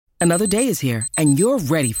Another day is here, and you're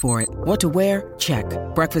ready for it. What to wear? Check.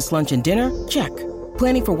 Breakfast, lunch, and dinner? Check.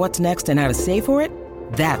 Planning for what's next and how to save for it?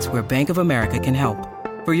 That's where Bank of America can help.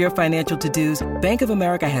 For your financial to-dos, Bank of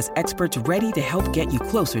America has experts ready to help get you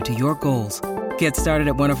closer to your goals. Get started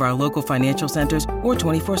at one of our local financial centers or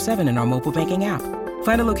 24/7 in our mobile banking app.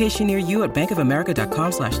 Find a location near you at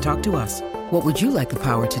bankofamerica.com/talktous. What would you like the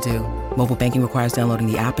power to do? Mobile banking requires downloading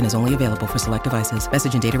the app and is only available for select devices.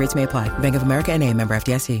 Message and data rates may apply. Bank of America N.A., member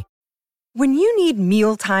FDIC. When you need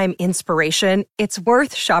mealtime inspiration, it's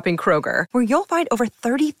worth shopping Kroger, where you'll find over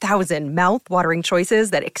 30,000 mouth-watering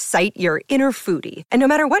choices that excite your inner foodie. And no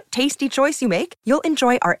matter what tasty choice you make, you'll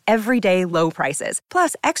enjoy our everyday low prices,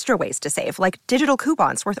 plus extra ways to save, like digital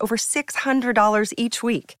coupons worth over $600 each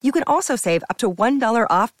week. You can also save up to $1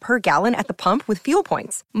 off per gallon at the pump with fuel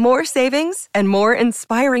points. More savings and more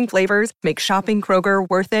inspiring flavors make shopping Kroger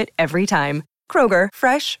worth it every time. Kroger,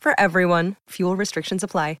 fresh for everyone. Fuel restrictions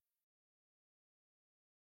apply.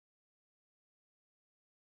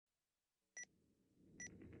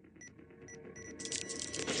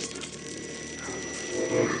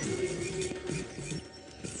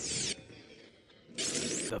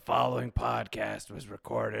 The following podcast was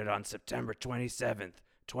recorded on September 27th,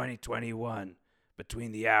 2021,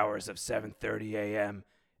 between the hours of 7:30 a.m.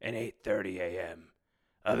 and 8:30 a.m.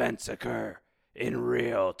 Events occur in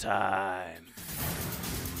real time.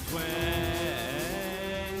 24.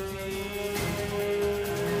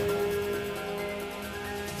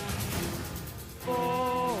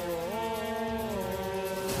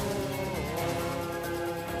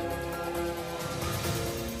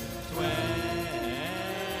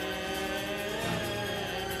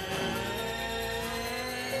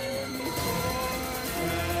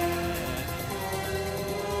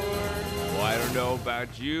 I don't know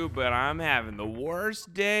about you, but I'm having the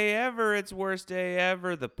worst day ever. It's worst day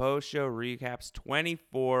ever. The Post Show Recaps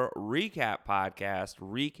 24 recap podcast,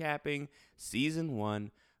 recapping season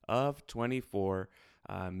 1 of 24.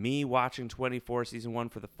 Me watching 24 season 1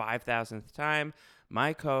 for the 5,000th time.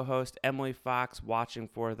 My co-host Emily Fox watching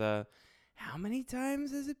for the... How many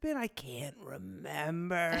times has it been? I can't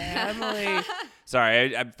remember, Emily.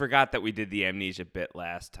 Sorry, I forgot that we did the amnesia bit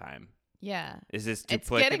last time. Yeah. Is this duplicative? It's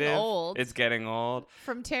getting old. It's getting old.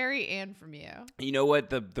 From Terry and from you. You know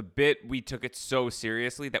what? The bit, we took it so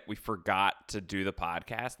seriously that we forgot to do the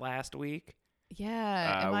podcast last week.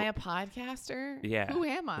 Yeah. Am I a podcaster? Yeah. Who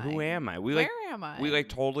am I? Where am I? Where am I? We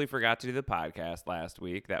totally forgot to do the podcast last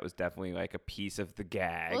week. That was definitely like a piece of the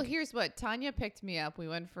gag. Well, here's what. Tanya picked me up. We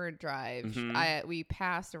went for a drive. Mm-hmm. We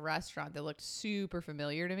passed a restaurant that looked super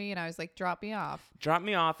familiar to me, and I was like, drop me off. Drop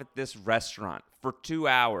me off at this restaurant for 2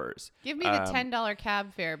 hours. Give me the $10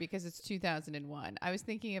 cab fare because it's 2001. I was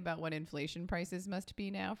thinking about what inflation prices must be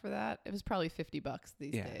now for that. It was probably $50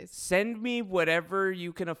 these days. Send me whatever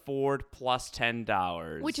you can afford plus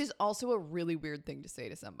 $10. Which is also a really weird thing to say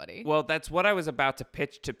to somebody. Well, that's what I was about to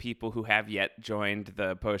pitch to people who have yet joined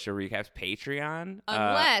the Post Show Recaps Patreon.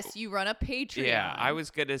 Unless you run a Patreon. Yeah, I was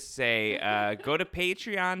going to say, go to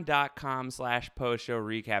patreon.com/Post Show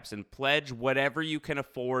Recaps and pledge whatever you can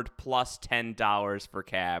afford plus $10 for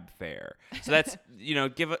cab fare. So that's,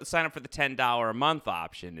 sign up for the $10 a month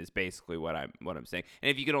option is basically what I'm saying.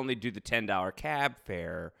 And if you could only do the $10 cab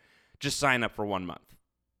fare, just sign up for 1 month.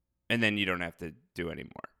 And then you don't have to do any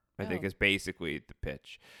more. I think is basically the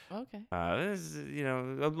pitch. Okay. This is,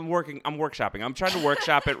 I'm workshopping. I'm trying to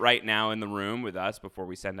workshop it right now in the room with us before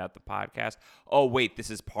we send out the podcast. Oh, wait, this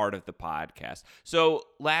is part of the podcast. So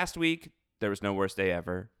last week, there was no worst day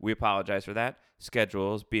ever. We apologize for that.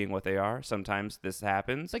 Schedules being what they are. Sometimes this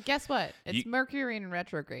happens. But guess what? It's Mercury in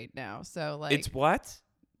retrograde now. So it's what?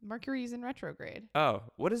 Mercury's in retrograde. Oh,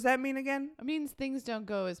 what does that mean again? It means things don't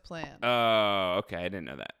go as planned. Oh, okay. I didn't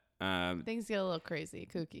know that. Things get a little crazy,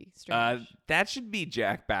 kooky, strange. That should be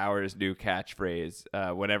Jack Bauer's new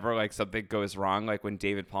catchphrase. Whenever something goes wrong, like when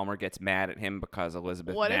David Palmer gets mad at him because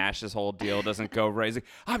Elizabeth Nash's whole deal doesn't go right. He's like,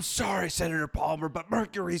 "I'm sorry, Senator Palmer, but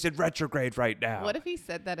Mercury's in retrograde right now." What if he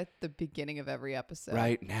said that at the beginning of every episode?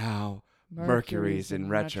 Right now, Mercury's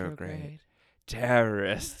in retrograde.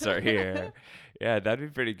 Terrorists are here. Yeah, that'd be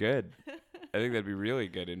pretty good. I think that'd be really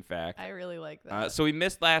good, in fact. I really like that. So we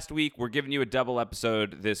missed last week. We're giving you a double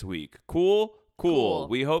episode this week. Cool? Cool.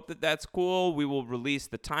 We hope that that's cool. We will release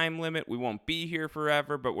the time limit. We won't be here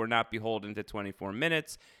forever, but we're not beholden to 24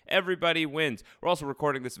 minutes. Everybody wins. We're also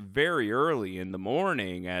recording this very early in the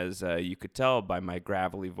morning, as you could tell by my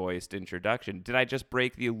gravelly-voiced introduction. Did I just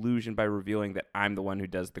break the illusion by revealing that I'm the one who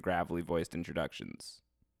does the gravelly-voiced introductions?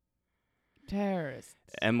 Terrorists.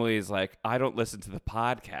 Emily's like, I don't listen to the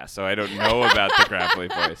podcast, so I don't know about the gravelly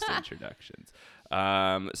voiced introductions.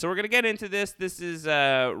 So we're gonna get into this. This is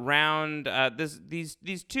round.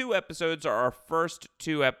 These 2 episodes are our first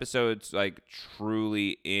 2 episodes, like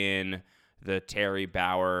truly in the Terry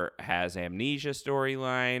Bauer has amnesia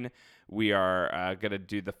storyline. We are gonna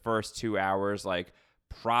do the first 2 hours like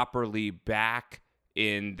properly back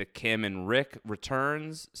in the Kim and Rick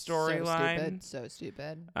returns storyline. So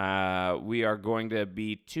stupid. We are going to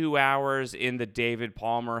be 2 hours in the David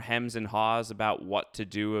Palmer hems and haws about what to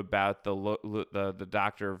do about the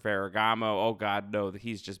Dr. Ferragamo. Oh God, no,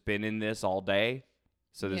 he's just been in this all day.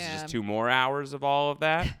 So this is just 2 more hours of all of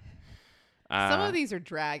that. Some of these are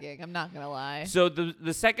dragging. I'm not gonna lie. So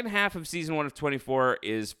the second half of season 1 of 24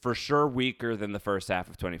 is for sure weaker than the first half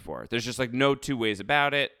of 24. There's just like no 2 ways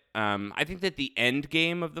about it. I think that the end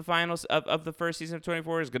game of the finals of the first season of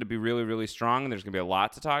 24 is going to be really, really strong, and there's going to be a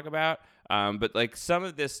lot to talk about. But like some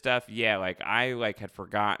of this stuff, like I like had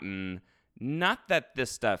forgotten, not that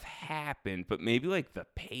this stuff happened, but maybe like the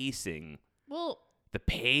pacing. Well, the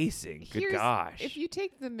pacing. Good gosh. If you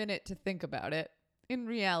take the minute to think about it, in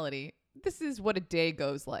reality, this is what a day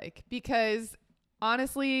goes like. Because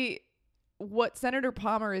honestly, what Senator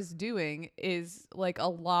Palmer is doing is like a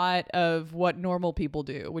lot of what normal people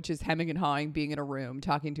do, which is hemming and hawing, being in a room,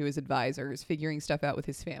 talking to his advisors, figuring stuff out with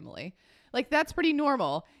his family. Like, that's pretty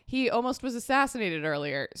normal. He almost was assassinated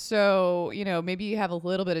earlier. So, maybe you have a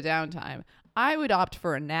little bit of downtime. I would opt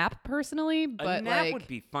for a nap personally, but a nap would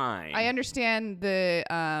be fine. I understand the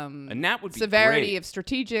a nap would be severity great. Of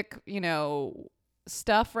strategic,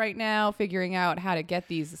 stuff right now, figuring out how to get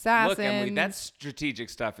these assassins. Look, Emily, that strategic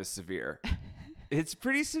stuff is severe. It's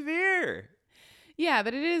pretty severe. Yeah,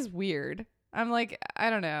 but it is weird. I'm like,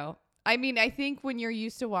 I don't know. I mean, I think when you're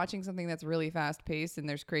used to watching something that's really fast paced and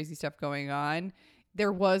there's crazy stuff going on,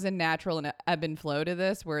 there was a natural ebb and flow to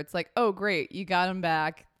this where it's like, oh, great, you got him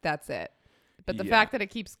back. That's it. But the fact that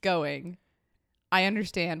it keeps going, I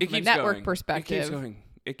understand from a network perspective.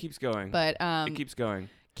 It keeps going. But it keeps going.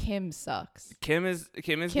 Kim sucks. Kim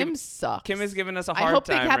sucks. Kim is giving us a hard time. I hope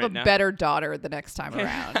they have right a now. better daughter the next time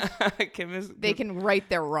around. They can right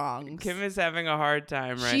their wrongs. Kim is having a hard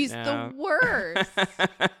time right She's now. She's the worst.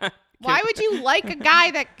 Why would you like a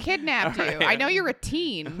guy that kidnapped you? I know you're a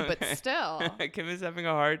teen, but still. Kim is having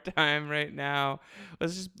a hard time right now.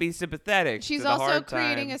 Let's just be sympathetic. She's to the also hard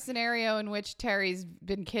creating time. a scenario in which Terry's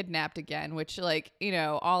been kidnapped again, which, like,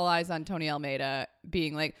 all eyes on Tony Almeida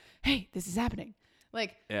being like, hey, this is happening.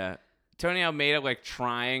 Like, yeah. Tony Almeida like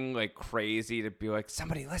trying like crazy to be like,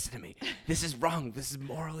 somebody listen to me. This is wrong. This is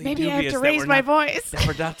morally maybe dubious. I have to raise my voice. That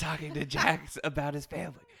we're not talking to Jack about his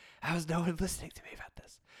family. How is no one listening to me about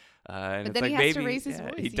this? And but then he has to raise his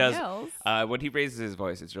voice. He does. Yells. When he raises his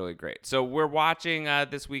voice, it's really great. So we're watching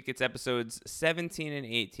this week. It's episodes 17 and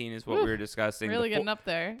 18 is what we were discussing. Really getting up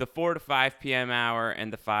there. The 4 to 5 p.m. hour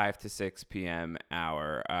and the 5 to 6 p.m.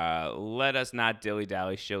 hour. Let us not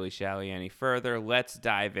dilly-dally, shilly-shally any further. Let's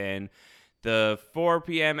dive in. The 4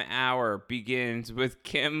 p.m. hour begins with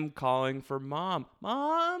Kim calling for Mom.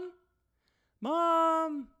 Mom?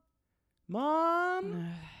 Mom? Mom?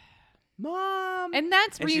 Mom. And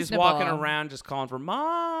that's and reasonable. She's walking around just calling for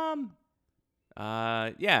Mom.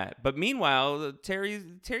 Yeah. But meanwhile, Terry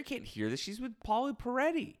can't hear this. She's with Paula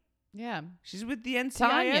Peretti. Yeah. She's with the NCIS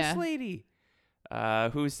Tanya. lady.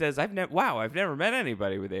 Who says, I've never met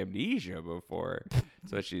anybody with amnesia before.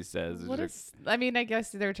 That's what she says. I mean, I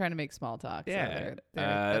guess they're trying to make small talk. Yeah. So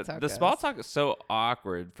that's how it the goes. small talk is so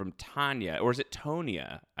awkward from Tanya. Or is it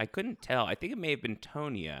Tonya? I couldn't tell. I think it may have been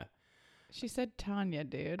Tonya. She said Tanya,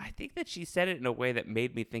 dude. I think that she said it in a way that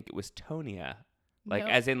made me think it was Tonya. Like,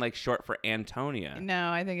 Nope. as in, like, short for Antonia.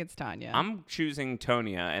 No, I think it's Tanya. I'm choosing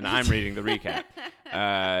Tonya, and I'm reading the recap.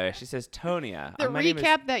 She says Tonya. The My name is-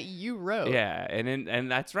 recap that you wrote. Yeah, and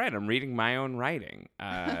that's right. I'm reading my own writing.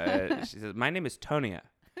 She says, my name is Tonya.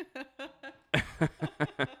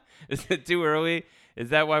 Is it too early?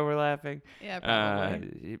 Is that why we're laughing? Yeah,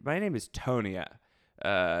 probably. My name is Tonya,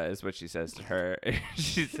 is what she says to her.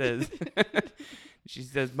 She says,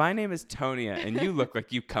 my name is Tonya, and you look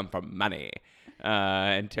like you come from money.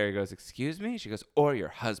 And Terry goes, excuse me? She goes, or your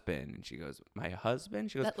husband. And she goes, my husband?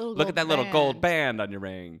 She goes, look at that little gold band on your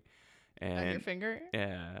ring. And on your finger?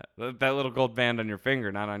 Yeah, that little gold band on your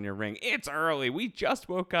finger, not on your ring. It's early. We just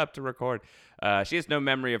woke up to record. She has no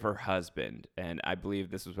memory of her husband. And I believe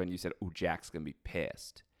this was when you said, oh, Jack's going to be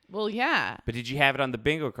pissed. Well, yeah. But did you have it on the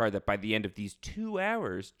bingo card that by the end of these 2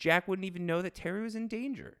 hours, Jack wouldn't even know that Terry was in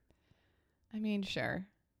danger? I mean, sure.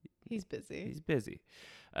 He's busy. He's busy.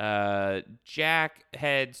 Jack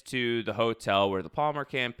heads to the hotel where the Palmer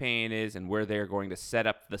campaign is and where they're going to set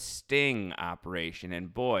up the sting operation.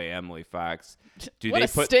 And boy, Emily Fox, do they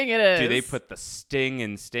put sting it is. Do they put the sting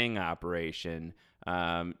in sting operation?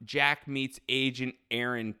 Jack meets Agent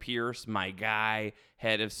Aaron Pierce, my guy,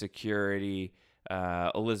 head of security.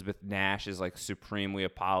 Elizabeth Nash is like supremely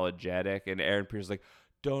apologetic, and Aaron Pierce is like,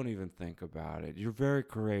 don't even think about it. You're very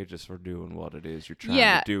courageous for doing what it is you're trying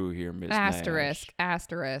to do here, Miss Asterisk.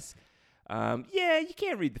 Yeah, you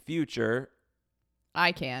can't read the future.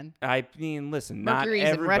 I can. I mean, listen, Mercury's not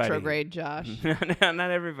in everybody. retrograde, Josh. Not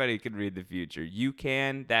everybody can read the future. You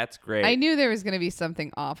can. That's great. I knew there was going to be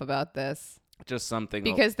something off about this. Just something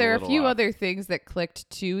because there are a few off. other things that clicked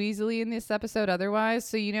too easily in this episode otherwise.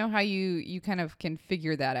 So you know how you kind of can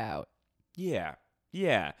figure that out. Yeah.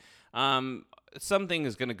 Something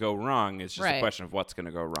is going to go wrong. It's just a question of what's going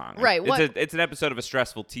to go wrong. Right. It's an episode of a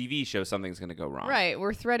stressful TV show. Something's going to go wrong. Right.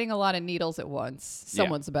 We're threading a lot of needles at once.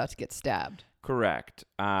 Someone's about to get stabbed. Correct.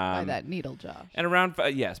 By that needle, Josh. And around,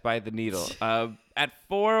 yes, by the needle. At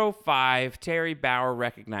 4:05, Terry Bauer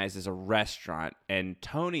recognizes a restaurant, and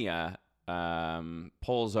Tonya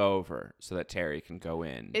pulls over so that Terry can go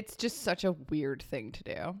in. It's just such a weird thing to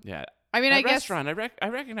do. Yeah. I mean, that I guess. Restaurant, I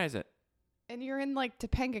recognize it. And you're in like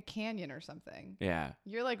Topanga Canyon or something. Yeah.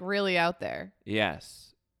 You're like really out there.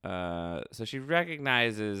 Yes. So she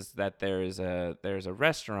recognizes that there's a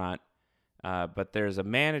restaurant, but there's a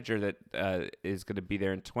manager that is going to be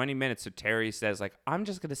there in 20 minutes. So Terry says, like, I'm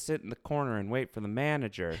just going to sit in the corner and wait for the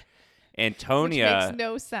manager. And Tonya, which makes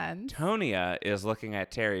no sense. Tonya is looking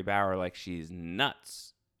at Terry Bauer like she's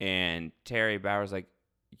nuts. And Terry Bauer's like,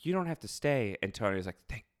 you don't have to stay. And Tonya's like,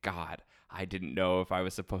 thank God. I didn't know if I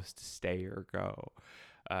was supposed to stay or go.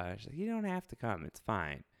 She's like, you don't have to come. It's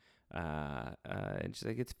fine. And she's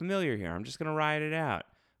like, it's familiar here. I'm just going to ride it out.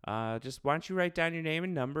 Just why don't you write down your name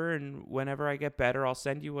and number, and whenever I get better, I'll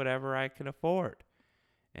send you whatever I can afford.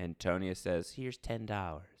 And Tonya says, here's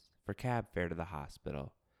 $10 for cab fare to the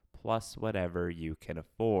hospital, plus whatever you can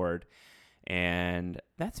afford. And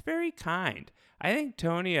that's very kind. I think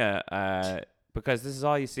Tonya, because this is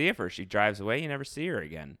all you see of her, she drives away, you never see her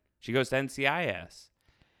again. She goes to NCIS.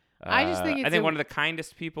 I just think it's one of the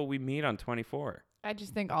kindest people we meet on 24. I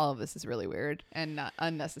just think all of this is really weird and not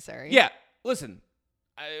unnecessary. Yeah, listen,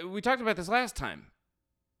 we talked about this last time.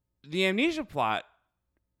 The amnesia plot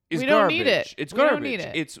is garbage. We don't need it. It's we garbage. Don't need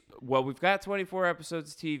it. We've got 24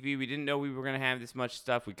 episodes of TV. We didn't know we were going to have this much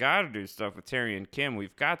stuff. We got to do stuff with Terry and Kim.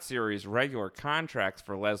 We've got series regular contracts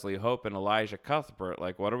for Leslie Hope and Elijah Cuthbert.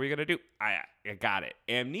 Like, what are we going to do? I got it.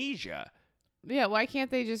 Amnesia. Yeah, why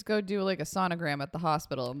can't they just go do like a sonogram at the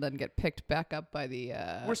hospital and then get picked back up by the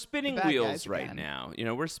We're spinning wheels right now. You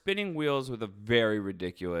know, we're spinning wheels with a very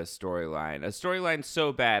ridiculous storyline. A storyline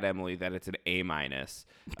so bad, Emily, that it's an A-.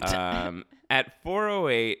 At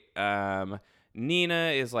 4:08,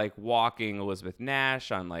 Nina is like walking Elizabeth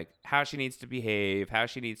Nash on like how she needs to behave, how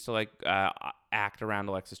she needs to like act around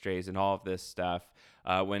Alexa Strays and all of this stuff.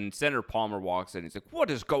 When Senator Palmer walks in, he's like,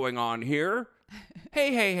 what is going on here?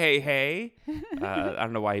 Hey. I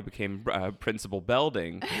don't know why he became Principal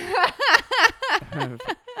Belding.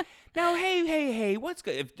 Now, hey, what's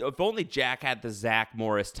good? If only Jack had the Zach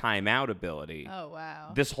Morris timeout ability. Oh,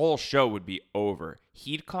 wow. This whole show would be over.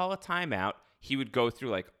 He'd call a timeout. He would go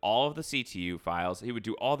through like all of the CTU files. He would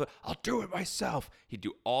do I'll do it myself. He'd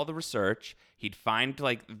do all the research. He'd find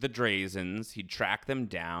like the Drazens. He'd track them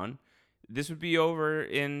down. This would be over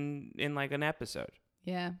in like an episode.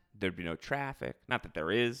 Yeah. There'd be no traffic. Not that there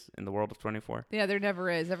is in the world of 24. Yeah, there never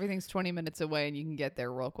is. Everything's 20 minutes away and you can get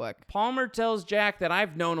there real quick. Palmer tells Jack that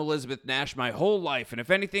I've known Elizabeth Nash my whole life, and if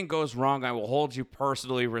anything goes wrong, I will hold you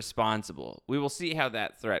personally responsible. We will see how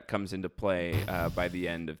that threat comes into play by the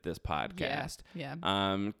end of this podcast. Yeah.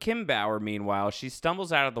 Kim Bauer, meanwhile, she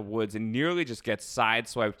stumbles out of the woods and nearly just gets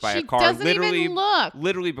sideswiped by a car. She doesn't even look.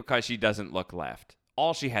 Literally because she doesn't look left.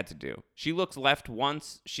 All she had to do. She looks left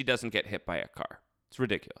once. She doesn't get hit by a car. It's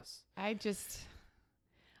ridiculous. I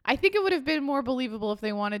think it would have been more believable if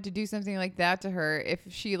they wanted to do something like that to her if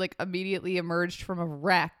she like immediately emerged from a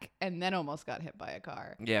wreck and then almost got hit by a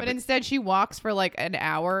car. Yeah, but instead she walks for like an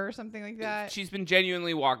hour or something like that. She's been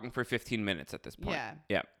genuinely walking for 15 minutes at this point.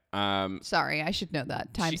 Yeah. Sorry, I should know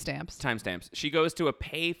that. Timestamps. She goes to a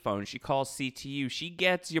payphone. She calls CTU. She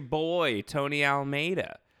gets your boy, Tony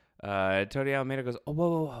Almeida. Tony Almeida goes, oh,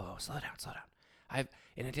 whoa, slow down.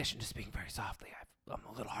 In addition to speaking very softly, I'm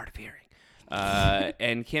a little hard of hearing.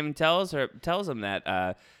 And Kim tells him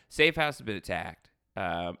that Safe House has been attacked.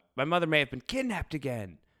 My mother may have been kidnapped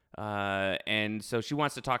again. And so she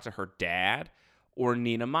wants to talk to her dad or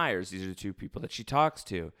Nina Myers. These are the two people that she talks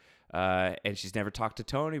to. And she's never talked to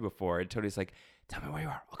Tony before. And Tony's like, tell me where you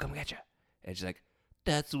are. I'll come get you. And she's like,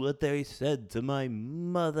 that's what they said to my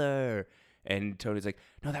mother. And Tony's like,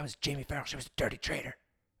 no, that was Jamie Farrell. She was a dirty traitor.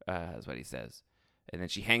 That's what he says. And then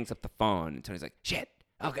she hangs up the phone, and Tony's like, shit,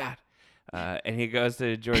 oh, God. And he goes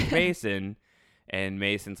to George Mason, and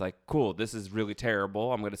Mason's like, cool, this is really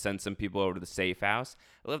terrible. I'm going to send some people over to the safe house.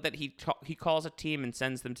 I love that he calls a team and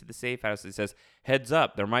sends them to the safe house. He says, heads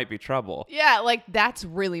up, there might be trouble. Yeah, like, that's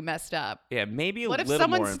really messed up. Yeah, maybe what little if more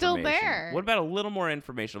someone's still information. there? What about a little more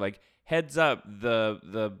information? Like, heads up,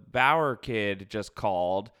 the Bauer kid just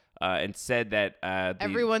called and said that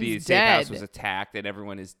Everyone's the safe house dead. was attacked and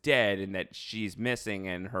everyone is dead and that she's missing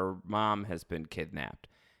and her mom has been kidnapped.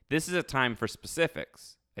 This is a time for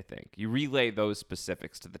specifics, I think. You relay those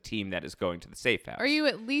specifics to the team that is going to the safe house. Or you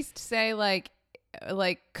at least say, like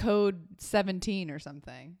code 17 or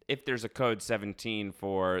something. If there's a code 17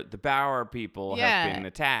 for the Bauer people have been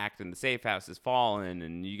attacked and the safe house has fallen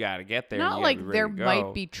and you got to get there. Not and you like gotta be ready there to go.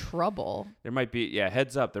 might be trouble. There might be,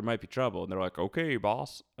 heads up, there might be trouble. And they're like, okay,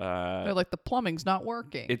 boss. They're like, the plumbing's not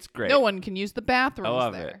working. It's great. No one can use the bathrooms I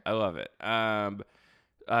love there. it. I love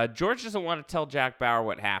it. George doesn't want to tell Jack Bauer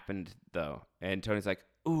what happened, though. And Tony's like,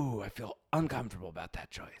 ooh, I feel uncomfortable about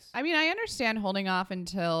that choice. I mean, I understand holding off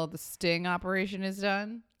until the sting operation is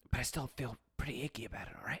done. But I still feel pretty icky about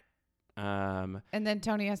it, all right? And then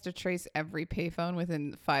Tony has to trace every payphone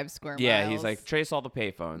within 5 square miles. Yeah, he's like, trace all the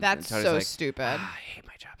payphones. That's and Tony's so like, stupid. I hate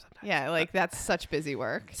my job sometimes. Yeah, like that's such busy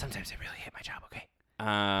work. Sometimes I really hate my job,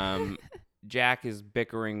 okay? Jack is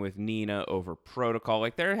bickering with Nina over protocol.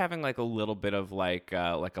 Like they're having like a little bit of like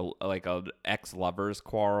a ex-lovers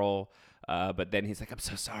quarrel. But then he's like, I'm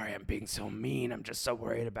so sorry. I'm being so mean. I'm just so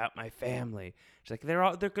worried about my family. She's like, they're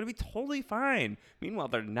going to be totally fine. Meanwhile,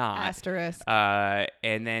 they're not. Asterisk.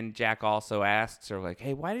 And then Jack also asks her, like,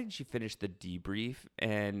 hey, why didn't you finish the debrief?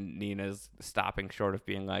 And Nina's stopping short of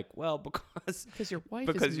being like, well, because your wife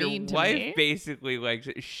because is your mean to wife me. basically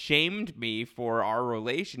like shamed me for our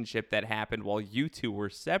relationship that happened while you two were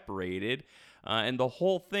separated. And the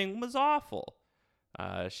whole thing was awful.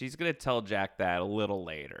 She's going to tell Jack that a little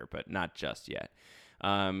later, but not just yet.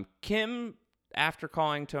 Kim, after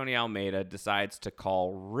calling Tony Almeida, decides to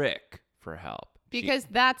call Rick for help. Because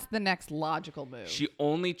that's the next logical move. She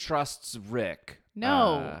only trusts Rick.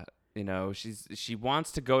 No. She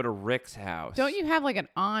wants to go to Rick's house. Don't you have like an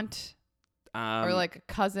aunt or like a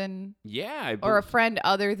cousin? Yeah. Or a friend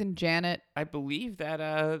other than Janet? I believe that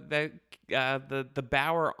the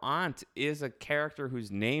Bauer aunt is a character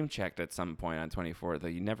who's name checked at some point on 24, though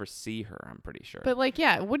you never see her, I'm pretty sure. But like,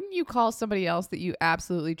 yeah, wouldn't you call somebody else that you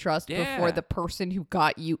absolutely trust before the person who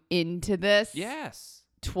got you into this? Yes.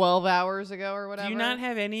 12 hours ago or whatever? Do you not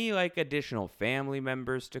have any like additional family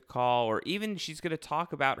members to call? Or even she's going to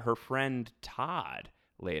talk about her friend Todd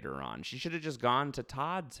later on. She should have just gone to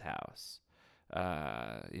Todd's house.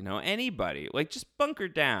 Anybody. Like, just bunker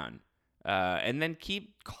down. And then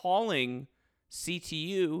keep calling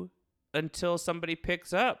CTU until somebody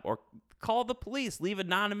picks up. Or call the police. Leave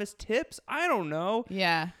anonymous tips. I don't know.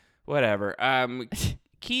 Yeah. Whatever.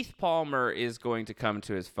 Keith Palmer is going to come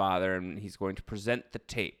to his father, and he's going to present the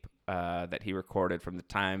tape that he recorded from the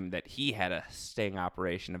time that he had a sting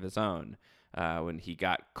operation of his own, when he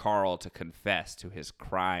got Carl to confess to his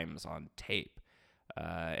crimes on tape.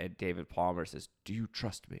 And David Palmer says, do you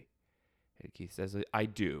trust me? And Keith says, I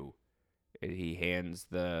do. And he hands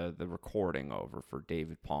the recording over for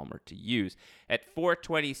David Palmer to use. At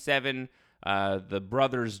 4:27, the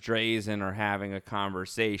brothers Drazen are having a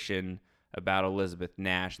conversation about Elizabeth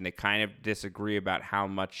Nash, and they kind of disagree about how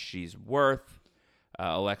much she's worth.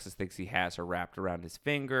 Alexis thinks he has her wrapped around his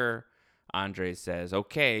finger. Andre says,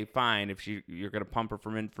 okay, fine, if you're going to pump her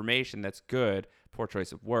for information, that's good. Poor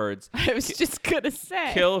choice of words. I was just going to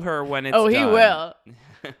say. Kill her when it's done. Oh, he will.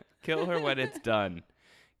 Kill her when it's done.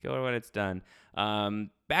 Kill her when it's done.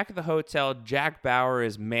 Back at the hotel, Jack Bauer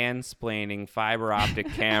is mansplaining fiber optic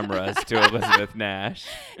cameras to Elizabeth Nash.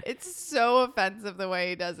 It's so offensive the way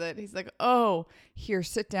he does it. He's like, oh, here,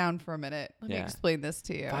 sit down for a minute. Let me explain this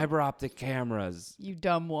to you. Fiber optic cameras. You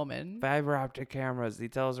dumb woman. Fiber optic cameras. He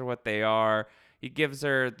tells her what they are. He gives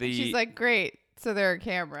her the... She's like, great. So they're a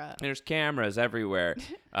camera. There's cameras everywhere.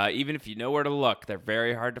 Even if you know where to look, they're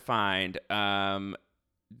very hard to find.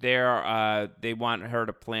 They want her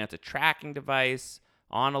to plant a tracking device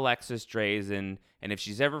on Alexis Drazen, and if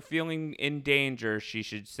she's ever feeling in danger, she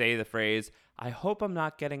should say the phrase, I hope I'm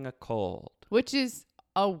not getting a cold. Which is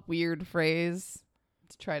a weird phrase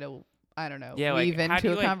to try to, I don't know, weave like,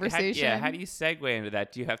 into a conversation. How do you segue into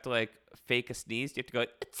that? Do you have to like fake a sneeze? Do you have to go,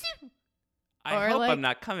 Achoo! I Or hope like, I'm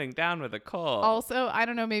not coming down with a cold. Also, I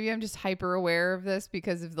don't know, maybe I'm just hyper aware of this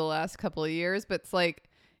because of the last couple of years, but it's like,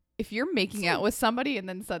 if you're making out with somebody and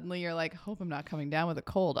then suddenly you're like, hope I'm not coming down with a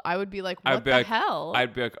cold, I would be like, what the hell?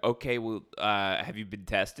 I'd be like, okay, well, have you been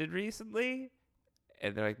tested recently?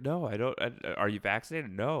 And they're like, no, I don't. Are you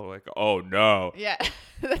vaccinated? No. Like, oh, no. Yeah,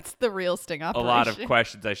 that's the real sting A operation. lot of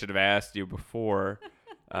questions I should have asked you before.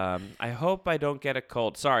 I hope I don't get a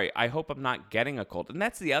cold. Sorry, I hope I'm not getting a cold. And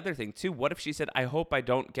that's the other thing, too. What if she said, I hope I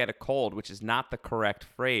don't get a cold, which is not the correct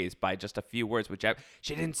phrase by just a few words,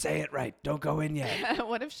 she didn't say it right. Don't go in yet.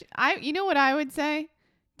 What if you know what I would say?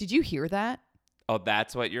 Did you hear that? Oh,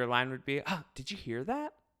 that's what your line would be? Oh, did you hear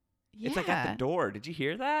that? Yeah. It's like at the door. Did you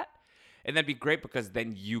hear that? And that'd be great because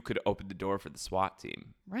then you could open the door for the SWAT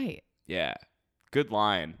team. Right. Yeah. Good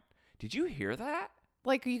line. Did you hear that?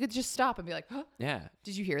 Like you could just stop and be like, huh? Yeah.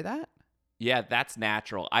 Did you hear that? Yeah, that's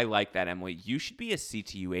natural. I like that, Emily. You should be a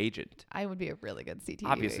CTU agent. I would be a really good CTU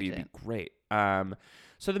Obviously, agent. you'd be great.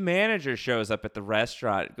 So the manager shows up at the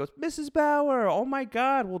restaurant and goes, Mrs. Bauer, oh my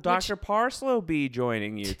God, will Dr. Parslow be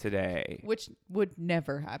joining you today? Which would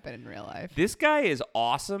never happen in real life. This guy is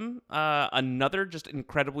awesome. Another just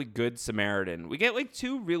incredibly good Samaritan. We get like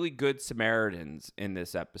 2 really good Samaritans in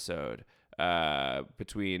this episode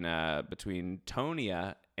between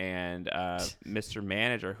Tonya and Mr.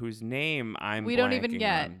 Manager, whose name we don't even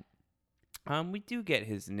get. We do get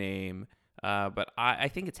his name. But I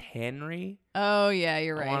think it's Henry. Oh, yeah,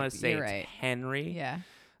 you're right. I want to say you're it's right. Henry. Yeah.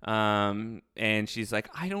 And she's like,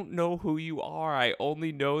 I don't know who you are. I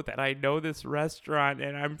only know that I know this restaurant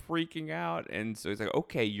and I'm freaking out. And so he's like,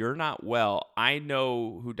 okay, you're not well. I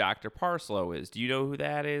know who Dr. Parslow is. Do you know who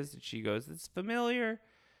that is? And she goes, it's familiar.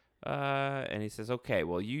 And he says, okay,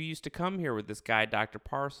 well, you used to come here with this guy, Dr.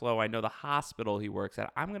 Parslow. I know the hospital he works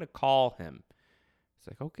at. I'm going to call him. It's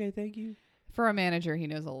like, okay, thank you. For a manager, he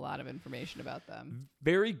knows a lot of information about them.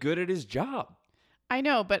 Very good at his job. I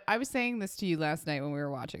know, but I was saying this to you last night when we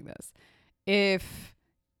were watching this. If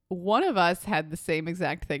one of us had the same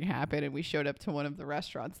exact thing happen and we showed up to one of the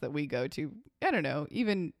restaurants that we go to, I don't know,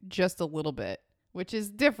 even just a little bit, which is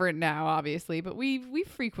different now, obviously, but we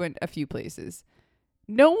frequent a few places.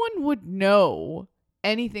 No one would know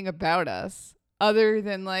anything about us other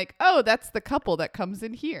than like, oh, that's the couple that comes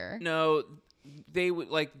in here. No, they would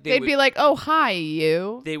they'd be like, oh, hi,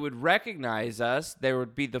 you. They would recognize us. There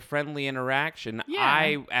would be the friendly interaction. Yeah.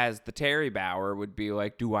 I, as the Terry Bauer, would be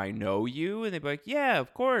like, do I know you? And they'd be like, yeah,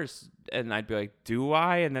 of course. And I'd be like, do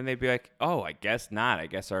I? And then they'd be like, oh, I guess not. I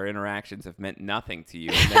guess our interactions have meant nothing to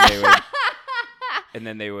you. And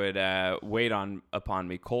then they would wait upon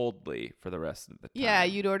me coldly for the rest of the time. Yeah,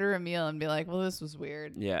 you'd order a meal and be like, well, this was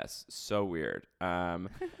weird. Yes, so weird.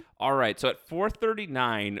 All right, so at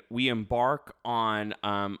 4:39, we embark on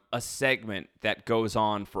a segment that goes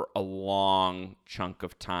on for a long chunk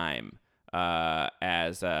of time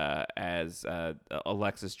as Alexis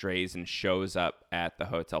Drazen shows up at the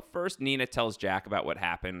hotel. First, Nina tells Jack about what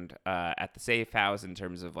happened at the safe house in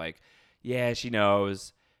terms of like, yeah, she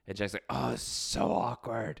knows. And Jack's like, oh, it's so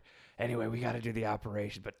awkward. Anyway, we got to do the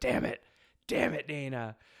operation, but damn it,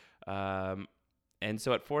 Nina. And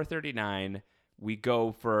so at 4:39, we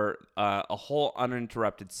go for a whole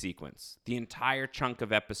uninterrupted sequence. The entire chunk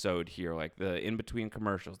of episode here, like the in-between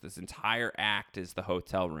commercials, this entire act is the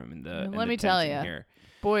hotel room and the Let me tell you, here.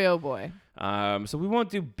 Boy, oh boy. So we won't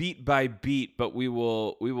do beat by beat, but we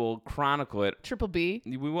will chronicle it. Triple B.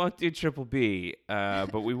 We won't do triple B,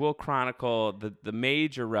 but we will chronicle the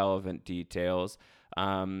major relevant details.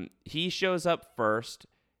 He shows up first.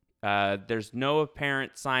 There's no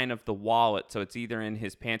apparent sign of the wallet, so it's either in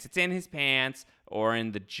his pants. It's in his pants or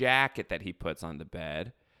in the jacket that he puts on the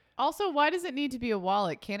bed. Also, why does it need to be a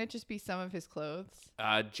wallet? Can't it just be some of his clothes?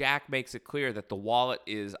 Jack makes it clear that the wallet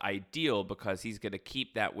is ideal because he's going to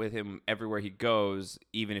keep that with him everywhere he goes,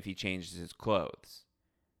 even if he changes his clothes.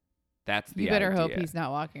 That's the You better idea. hope he's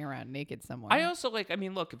not walking around naked somewhere. I also look,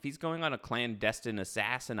 if he's going on a clandestine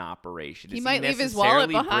assassin operation, He is might leave his wallet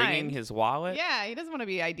necessarily behind. bringing his wallet? Yeah, he doesn't want to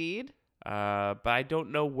be ID'd. But I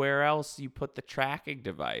don't know where else you put the tracking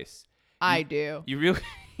device. I do. You really?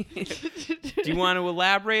 Do you want to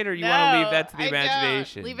elaborate, or you want to leave that to the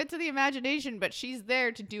imagination? Don't. Leave it to the imagination, but she's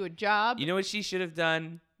there to do a job. You know what she should have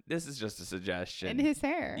done? This is just a suggestion. In his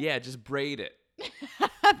hair. Yeah, just braid it.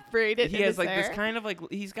 Braid it. He in has his like hair. this kind of like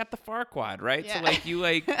he's got the Farquad, right? Yeah. So like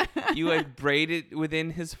you braid it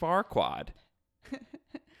within his Farquad.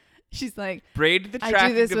 She's like, Braid the I tracking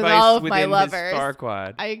do this with device all of my within lovers. his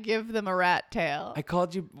Farquad. I give them a rat tail. I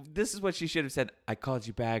called you. This is what she should have said. I called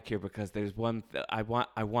you back here because there's one. I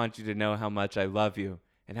want you to know how much I love you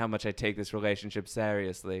and how much I take this relationship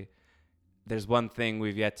seriously. There's one thing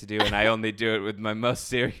we've yet to do, and I only do it with my most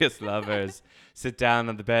serious lovers. Sit down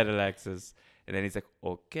on the bed, Alexis. And then he's like,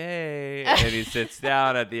 okay. And then he sits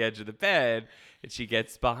down at the edge of the bed, and she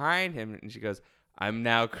gets behind him, and she goes, I'm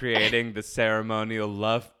now creating the ceremonial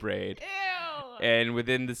love braid. Ew. And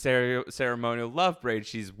within the ceremonial love braid,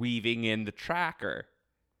 she's weaving in the tracker.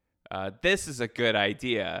 This is a good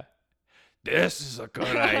idea. This is a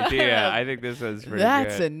good idea. I think this is pretty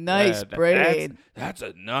That's good. a nice braid. That's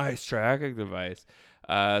a nice tracking device.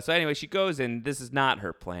 So anyway, she goes in. This is not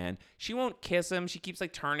her plan. She won't kiss him. She keeps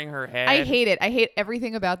like turning her head. I hate it. I hate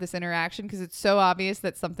everything about this interaction because it's so obvious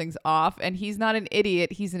that something's off, and he's not an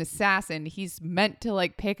idiot. He's an assassin. He's meant to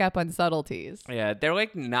like pick up on subtleties. Yeah, they're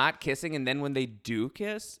like not kissing, and then when they do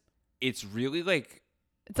kiss, it's really like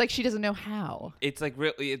It's like she doesn't know how. it's like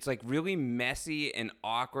really messy and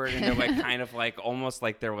awkward, and they're like kind of like almost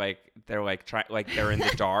like they're in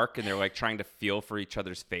the dark, and they're like trying to feel for each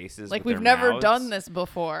other's faces. Like with we've their never mouths. done this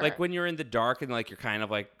before. Like when you're in the dark and like you're kind of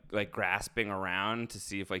like grasping around to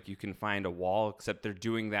see if like you can find a wall, except they're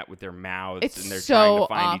doing that with their mouths, It's and they're so trying to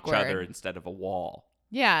find awkward. each other instead of a wall.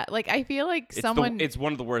 Yeah, like I feel like It's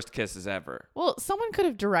one of the worst kisses ever. Well, someone could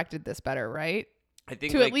have directed this better, right? I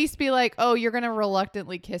think To at least be like, oh, you're going to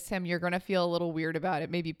reluctantly kiss him. You're going to feel a little weird about it.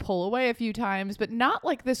 Maybe pull away a few times, but not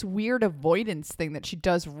like this weird avoidance thing that she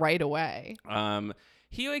does right away.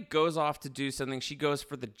 He like goes off to do something. She goes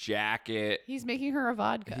for the jacket. He's making her a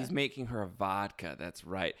vodka. He's making her a vodka. That's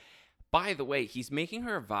right. By the way, he's making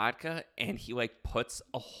her a vodka, and he like puts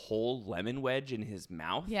a whole lemon wedge in his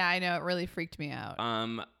mouth. Yeah, I know. It really freaked me out.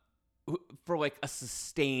 For like a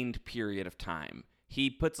sustained period of time. He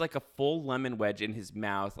puts like a full lemon wedge in his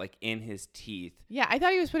mouth, like in his teeth. Yeah, I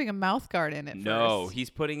thought he was putting a mouth guard in it No, first. he's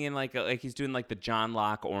putting in like he's doing like the John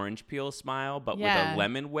Locke orange peel smile, but with Yeah. a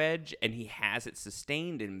lemon wedge, and he has it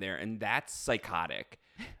sustained in there, and that's psychotic.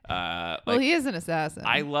 Well, he is an assassin.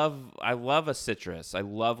 I love a citrus. I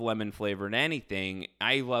love lemon flavored anything.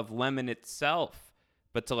 I love lemon itself,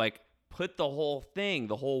 but to like put the whole thing,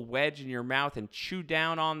 the whole wedge in your mouth and chew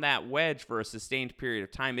down on that wedge for a sustained period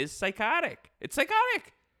of time is psychotic. It's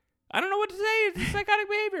psychotic. I don't know what to say. It's psychotic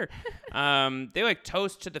behavior. They like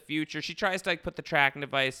toast to the future. She tries to like put the tracking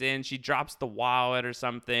device in. She drops the wallet or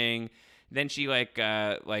something. Then she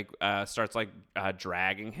starts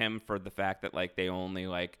dragging him for the fact that like they only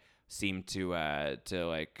like seem to Just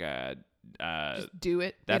do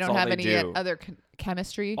it. They that's don't all have they any do. other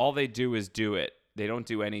chemistry. all they do is do it. They don't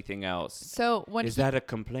do anything else. So when Is that a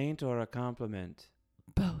complaint or a compliment?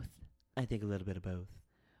 both? I think a little bit of both.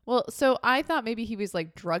 Well, so I thought maybe he was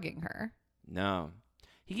like drugging her. No.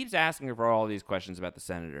 He keeps asking her for all these questions about the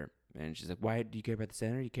senator. And she's like, why do you care about the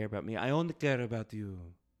senator? You care about me? I only care about you.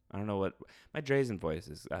 I don't know what my Drazen voice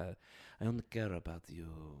is. I only care about you.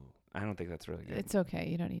 I don't think that's really good. It's okay.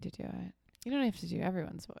 You don't need to do it. You don't have to do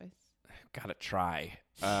everyone's voice. Gotta try.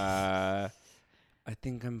 I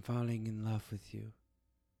think I'm falling in love with you.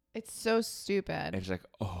 It's so stupid. And she's like,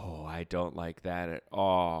 oh, I don't like that at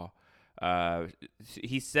all.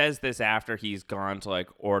 He says this after he's gone to like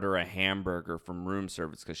order a hamburger from room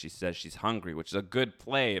service because she says she's hungry, which is a good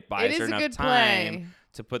play. It buys her enough time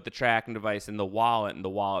to put the tracking device in the wallet and the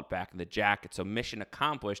wallet back in the jacket. So mission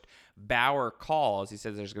accomplished. Bauer calls. He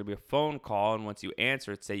says there's going to be a phone call, and once you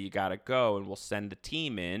answer it, say you got to go, and we'll send the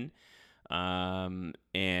team in.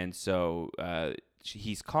 And so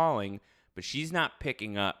he's calling, but she's not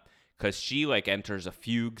picking up because she like enters a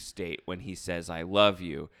fugue state when he says, I love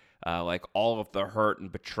you. Like all of the hurt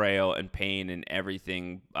and betrayal and pain and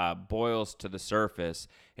everything boils to the surface,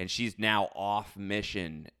 and she's now off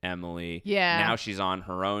mission, Emily. Yeah. Now she's on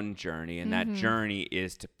her own journey, and that journey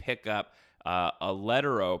is to pick up a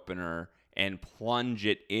letter opener and plunge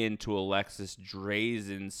it into Alexis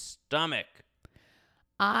Drazen's stomach.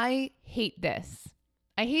 I hate this.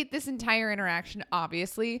 I hate this entire interaction,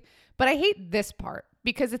 obviously, but I hate this part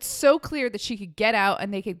because it's so clear that she could get out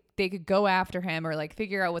and they could go after him or like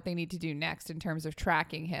figure out what they need to do next in terms of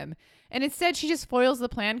tracking him. And instead, she just foils the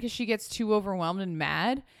plan because she gets too overwhelmed and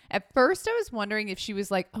mad. At first, I was wondering if she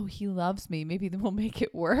was like, "Oh, he loves me. Maybe then we'll make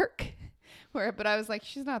it work." But I was like,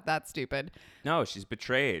 she's not that stupid. No, she's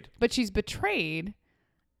betrayed. But she's betrayed,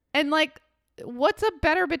 and like, what's a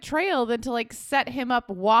better betrayal than to like set him up,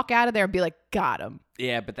 walk out of there, and be like, "Got him."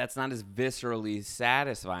 Yeah, but that's not as viscerally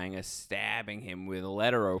satisfying as stabbing him with a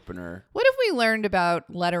letter opener. What have we learned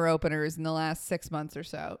about letter openers in the last 6 months or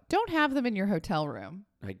so? Don't have them in your hotel room,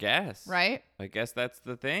 I guess. right? I guess that's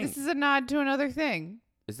the thing. This is a nod to another thing.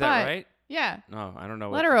 Is that but- right? Yeah. No, I don't know.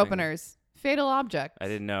 Letter openers. Fatal objects. I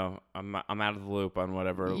didn't know. I'm out of the loop on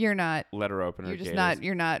whatever You're not. letter opener. You're just gate not. is.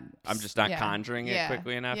 You're not. I'm just not yeah. conjuring it Yeah.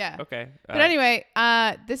 quickly enough. Yeah. Okay. But anyway,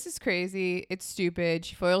 this is crazy. It's stupid.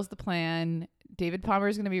 She foils the plan. David Palmer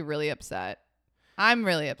is going to be really upset. I'm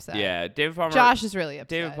really upset. Yeah, David Palmer. Josh is really upset.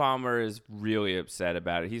 David Palmer is really upset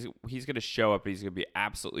about it. He's going to show up. He's going to be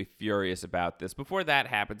absolutely furious about this. Before that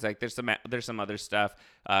happens, like there's some other stuff.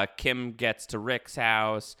 Kim gets to Rick's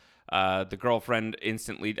house. The girlfriend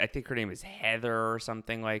instantly, I think her name is Heather or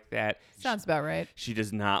something like that. Sounds about right. She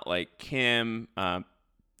does not like Kim. The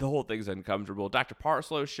whole thing's uncomfortable. Dr.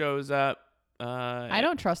 Parslow shows up. I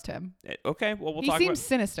don't trust him. Okay, well, He seems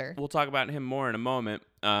sinister. We'll talk about him more in a moment.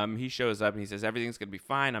 He shows up and he says, everything's going to be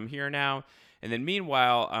fine. I'm here now. And then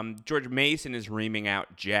meanwhile, George Mason is reaming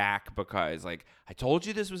out Jack because, like, I told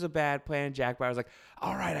you this was a bad plan. Jack Bauer's like,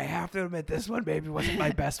 all right, I have to admit this one maybe wasn't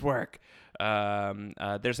my best work.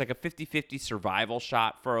 There's like a 50-50 survival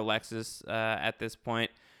shot for Alexis at this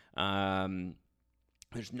point.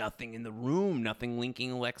 There's nothing in the room, nothing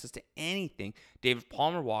linking Alexis to anything. David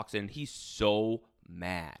Palmer walks in. He's so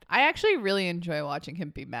mad. I actually really enjoy watching him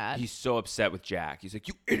be mad. He's so upset with Jack. He's like,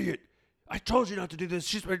 you idiot. I told you not to do this.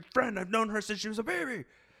 She's my friend. I've known her since she was a baby.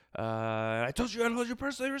 I told you I'd hold you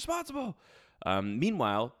personally responsible.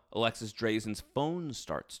 Meanwhile, Alexis Drazen's phone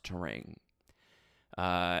starts to ring.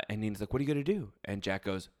 And Nina's like, what are you going to do? And Jack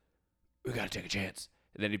goes, we got to take a chance.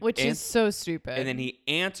 And then Which is so stupid. And then he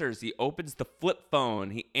answers. He opens the flip phone.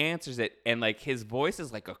 He answers it, and like his voice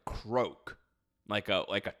is like a croak, like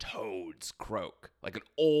a toad's croak, like an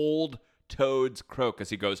old toad's croak, as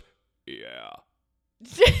he goes, "Yeah."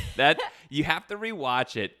 That you have to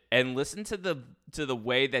rewatch it and listen to the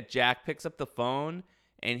way that Jack picks up the phone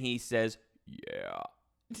and he says, "Yeah."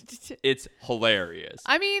 It's hilarious.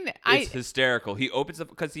 I mean, it's hysterical. He opens up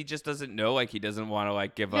because he just doesn't know, like he doesn't want to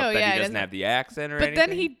like give up that he doesn't have the accent or anything. But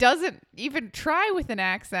then he doesn't even try with an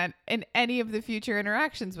accent in any of the future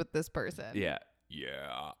interactions with this person. Yeah.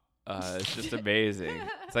 It's just amazing.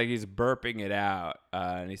 It's like he's burping it out,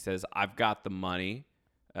 and he says, "I've got the money,"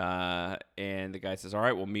 and the guy says, "All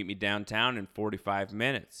right, well, meet me downtown in 45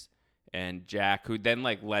 minutes." And Jack, who then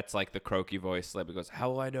like lets like the croaky voice slip, he goes,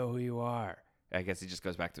 "How will I know who you are?" I guess he just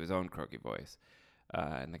goes back to his own croaky voice.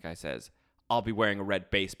 And the guy says, "I'll be wearing a red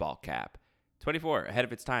baseball cap." 24, ahead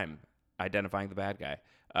of its time, identifying the bad guy.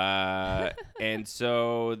 And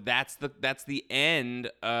so that's the end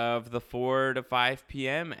of the 4 to 5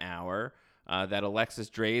 p.m. hour that Alexis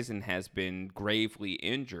Drazen has been gravely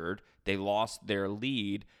injured. They lost their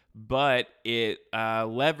lead, but it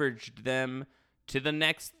leveraged them to the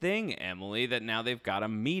next thing, Emily, that now they've got to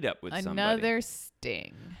meet up with somebody. Another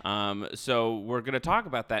sting. So we're going to talk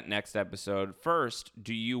about that next episode. First,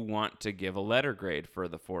 do you want to give a letter grade for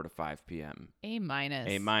the 4 to 5 p.m.? A-.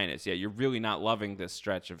 A-. Yeah, you're really not loving this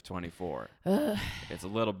stretch of 24. Ugh. It's a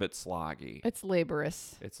little bit sloggy. It's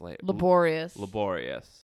laborious. It's laborious.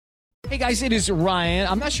 Laborious. Hey guys, it is Ryan.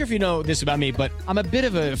 I'm not sure if you know this about me, but I'm a bit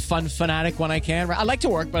of a fun fanatic when I can. I like to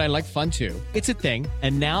work, but I like fun too. It's a thing.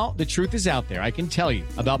 And now the truth is out there. I can tell you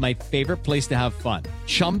about my favorite place to have fun.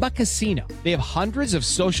 Chumba Casino. They have hundreds of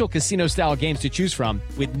social casino style games to choose from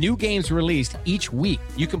with new games released each week.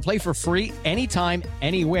 You can play for free anytime,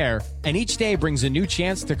 anywhere. And each day brings a new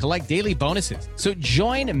chance to collect daily bonuses. So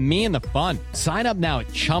join me in the fun. Sign up now at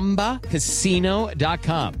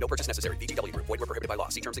ChumbaCasino.com. No purchase necessary. VGW Group. Void where prohibited by law.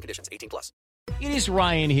 See terms and conditions. 18+. It is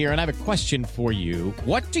Ryan here, and I have a question for you.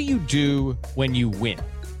 What do you do when you win?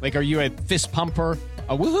 Like, are you a fist pumper,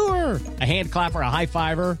 a woohooer, a hand clapper, a high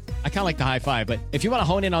fiver? I kind of like the high five, but if you want to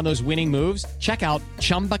hone in on those winning moves, check out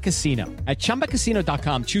Chumba Casino. At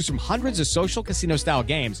ChumbaCasino.com, choose from hundreds of social casino-style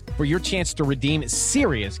games for your chance to redeem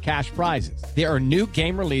serious cash prizes. There are new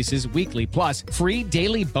game releases weekly, plus free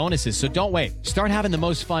daily bonuses, so don't wait. Start having the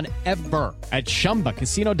most fun ever at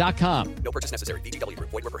ChumbaCasino.com. No purchase necessary. VGW Group.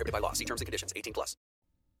 Void where prohibited by law. See terms and conditions. 18+.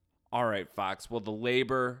 All right, Fox. Well, the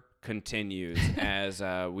labor continues as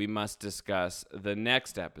we must discuss the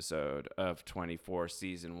next episode of 24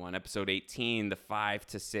 Season 1, Episode 18, the 5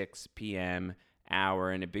 to 6 p.m.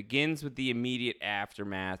 hour. And it begins with the immediate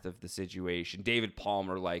aftermath of the situation. David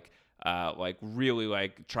Palmer,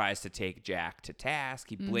 really tries to take Jack to task.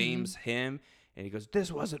 He blames him, and he goes,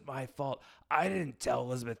 "This wasn't my fault. I didn't tell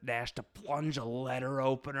Elizabeth Nash to plunge a letter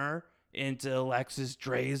opener into Alexis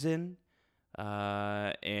Drazen."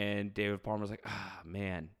 And David Palmer's like,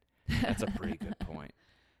 man, that's a pretty good point.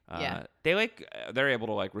 Yeah. They're able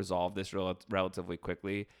to resolve this relatively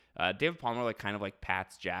quickly. David Palmer kind of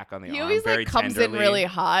pats Jack on the arm. He always very comes tenderly. in really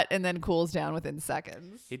hot and then cools down within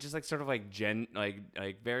seconds. He just sort of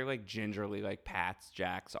very gingerly pats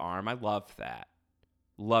Jack's arm. I love that.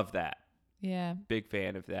 Love that. Yeah. Big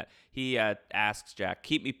fan of that. He asks Jack,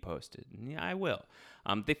 "Keep me posted." And, yeah, I will.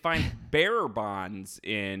 They find bearer bonds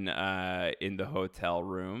in the hotel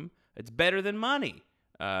room. It's better than money.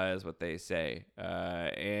 is what they say.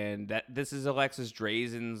 And that this is Alexis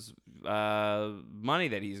Drazen's money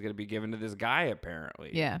that he's going to be giving to this guy,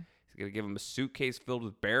 apparently. Yeah. He's going to give him a suitcase filled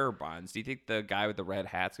with bearer bonds. Do you think the guy with the red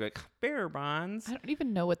hat's going to be like, bearer bonds? I don't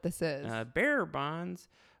even know what this is. Bearer bonds.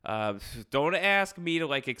 Don't ask me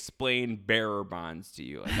to explain bearer bonds to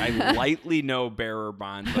you. I lightly know bearer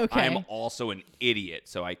bonds, but Okay. I'm also an idiot,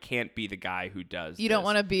 so I can't be the guy who does. You don't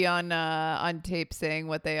want to be on tape saying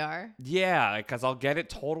what they are. Yeah, because I'll get it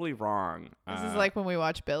totally wrong. This is like when we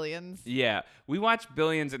watch Billions. Yeah, we watch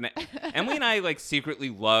Billions, and Emily and I secretly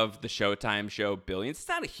love the Showtime show Billions. It's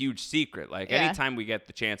not a huge secret. Yeah. Anytime we get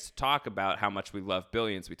the chance to talk about how much we love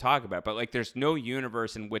Billions, we talk about it. But there's no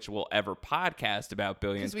universe in which we'll ever podcast about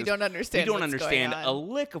Billions. We don't understand. We don't what's understand going a on.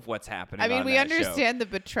 lick of what's happening. I mean, on we that show. understand the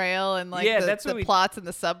betrayal and that's what the we- plots and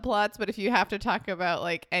the subplots, but if you have to talk about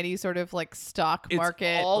any sort of stock market,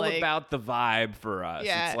 It's all about the vibe for us.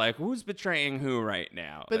 Yeah. It's who's betraying who right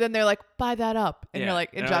now. But then they're like, buy that up, and Yeah. you're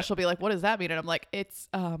like, and And Josh will be like, what does that mean? And I'm like, it's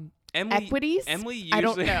Emily, equities? Emily usually, I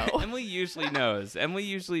don't know. Emily usually knows. Emily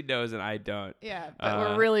usually knows, and I don't. yeah, but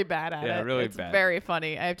we're really bad at it. yeah, really it's bad. very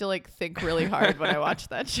funny. I have to think really hard when I watch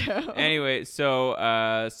that show. Anyway,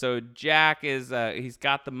 so Jack is he's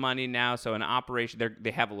got the money now. So an operation,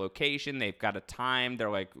 they have a location, they've got a time. They're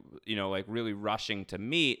really rushing to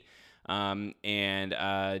meet. And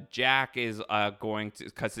Jack is going to,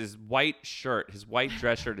 because his white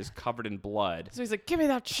dress shirt is covered in blood. So he's like, give me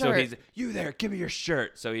that shirt. So he's, you there, give me your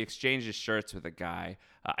shirt. So he exchanges shirts with a guy.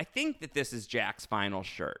 I think that this is Jack's final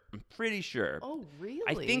shirt. I'm pretty sure. Oh, really?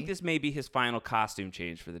 I think this may be his final costume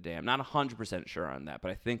change for the day. I'm not 100% sure on that,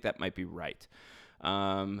 but I think that might be right.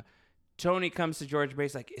 Tony comes to George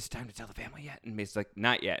Mace like, it's time to tell the family yet? And Mace's like,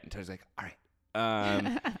 not yet. And Tony's like, all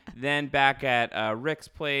right. Then back at Rick's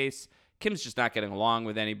place, Kim's just not getting along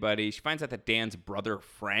with anybody. She finds out that Dan's brother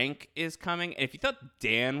Frank is coming. And if you thought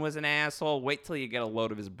Dan was an asshole, wait till you get a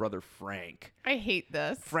load of his brother Frank. I hate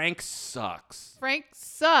this. Frank sucks. Frank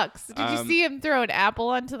sucks. Did you see him throw an apple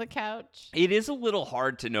onto the couch? It is a little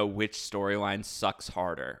hard to know which storyline sucks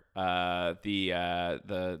harder.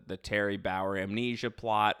 The Terry Bauer amnesia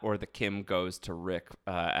plot or the Kim goes to Rick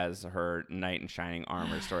as her knight in shining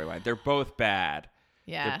armor storyline. They're both bad.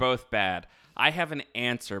 Yeah. They're both bad. I have an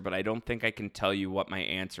answer, but I don't think I can tell you what my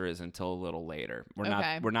answer is until a little later. We're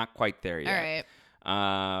not quite there yet.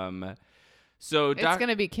 All right. So It's going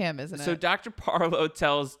to be Kim, isn't it? So Dr. Parlow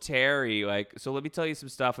tells Terry, so let me tell you some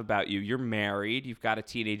stuff about you. You're married. You've got a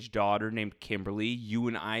teenage daughter named Kimberly. You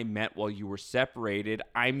and I met while you were separated.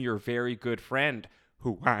 I'm your very good friend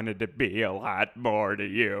who wanted to be a lot more to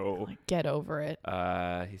you. Get over it.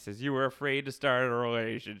 He says, you were afraid to start a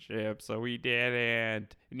relationship, so we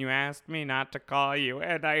didn't. And you asked me not to call you,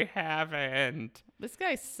 and I haven't. This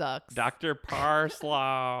guy sucks. Dr.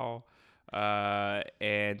 Parslow.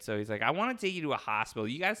 And so he's like, I want to take you to a hospital.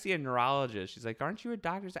 You got to see a neurologist. She's like, aren't you a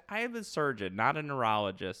doctor? He's like, I am a surgeon, not a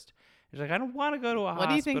neurologist. He's like, I don't want to go to a hospital. What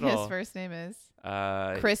do you think his first name is?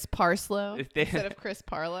 Chris Parslow instead of Chris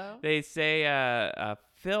Parlow? They say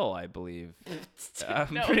Phil, I believe.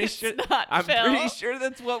 I'm No, pretty it's sure. not I'm Phil. pretty sure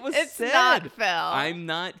that's what was It's said. not Phil. I'm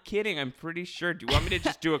not kidding. I'm pretty sure. Do you want me to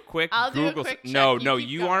just do a quick I'll do a Google? quick check. No, You no, keep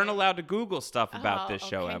you aren't going. allowed to Google stuff about Oh, this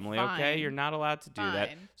show, okay, Emily. fine. Okay, you're not allowed to do that.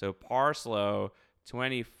 Fine. So Parslow,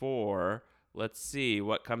 24. Let's see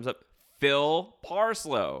what comes up. Phil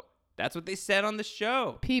Parslow. That's what they said on the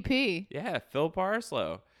show. PP. Yeah, Phil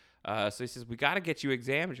Parslow. So he says, we got to get you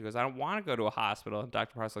examined. She goes, I don't want to go to a hospital. And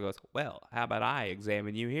Dr. Parslow goes, well, how about I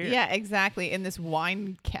examine you here? Yeah, exactly. In this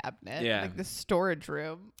wine cabinet. Yeah. Like the storage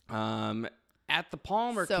room. At the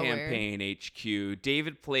Palmer So Campaign HQ,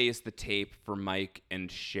 David plays the tape for Mike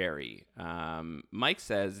and Sherry. Mike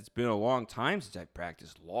says, it's been a long time since I've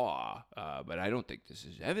practiced law, but I don't think this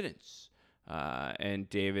is evidence. And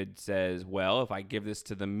David says, well, if I give this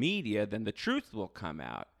to the media, then the truth will come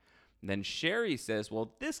out. And then Sherry says,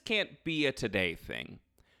 well, this can't be a today thing.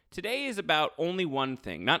 Today is about only one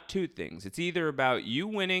thing, not two things. It's either about you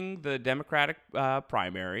winning the Democratic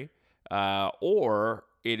primary or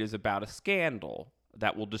it is about a scandal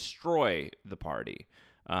that will destroy the party.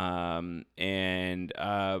 And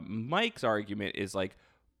Mike's argument is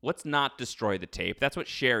let's not destroy the tape. That's what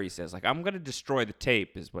Sherry says. I'm going to destroy the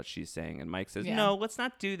tape is what she's saying. And Mike says, no, let's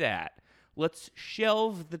not do that. Let's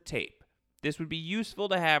shelve the tape. This would be useful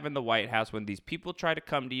to have in the White House when these people try to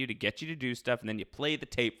come to you to get you to do stuff, and then you play the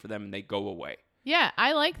tape for them and they go away. Yeah,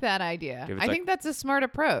 I like that idea. David's I like- think that's a smart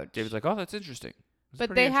approach. David's like, oh, that's interesting. That's But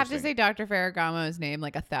pretty they have to interesting. say Dr. Ferragamo's name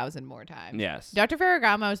 1,000 more times. Yes. Dr.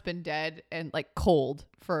 Ferragamo's been dead and cold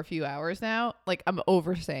for a few hours now. I'm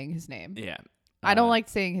oversaying his name. Yeah. I don't like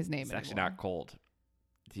saying his name It's anymore. actually not cold.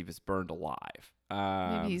 He was burned alive.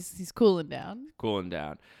 Maybe he's cooling down. Cooling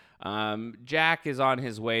down. Jack is on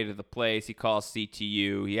his way to the place. He calls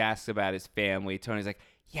CTU. He asks about his family. Tony's like,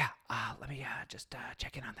 yeah, let me just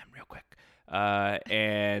check in on them real quick.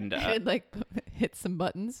 And like hit some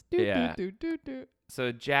buttons. Yeah. Do.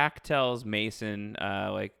 So Jack tells Mason,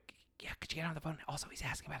 like, yeah, could you get on the phone? Also, he's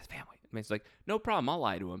asking about his family. Mason's like, no problem. I'll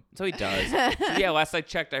lie to him. So he does. So, yeah, last I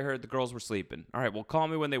checked, I heard the girls were sleeping. All right, well, call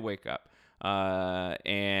me when they wake up.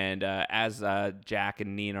 And as Jack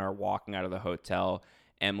and Nina are walking out of the hotel,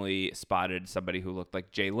 Emily spotted somebody who looked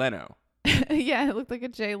like Jay Leno. Yeah, it looked like a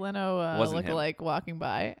Jay Leno lookalike walking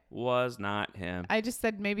by. Was not him. I just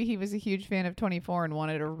said maybe he was a huge fan of 24 and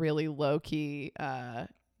wanted a really low-key,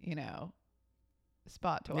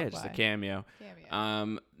 spot to walk by. Yeah, just a cameo.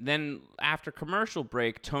 Then after commercial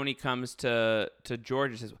break, Tony comes to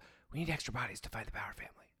George and says, we need extra bodies to find the Bauer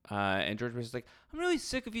family. And George was like, I'm really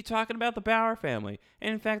sick of you talking about the Bauer family.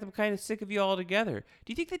 And in fact, I'm kind of sick of you altogether.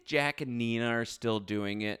 Do you think that Jack and Nina are still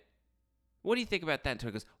doing it? What do you think about that? And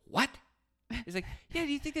Tony goes, what? He's like, yeah,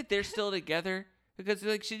 do you think that they're still together? Because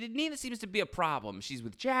like Nina seems to be a problem. She's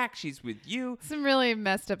with Jack. She's with you. Some really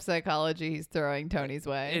messed up psychology he's throwing Tony's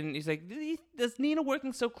way. And he's like, does Nina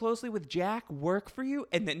working so closely with Jack work for you?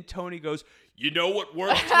 And then Tony goes, you know what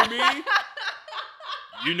works for me?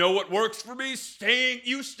 You know what works for me?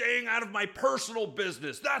 Staying out of my personal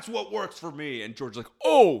business. That's what works for me. And George's like,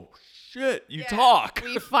 oh, shit, you talk.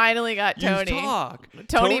 We finally got Tony. You talk.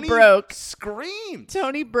 Tony broke. Screamed.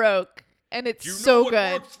 Tony broke. And it's you know so what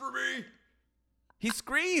good. Works for me? He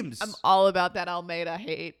screams. I'm all about that Almeida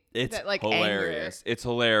hate. It's that, like, hilarious. Anger. It's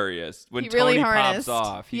hilarious. When he really Tony harnessed, pops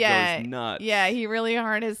off, he goes nuts. Yeah, he really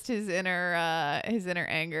harnessed his inner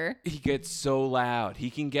anger. He gets so loud.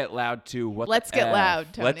 He can get loud too. Let's get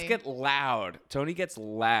loud, Tony. Let's get loud. Tony gets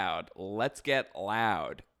loud. Let's get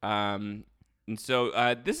loud. And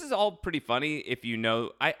so this is all pretty funny. If you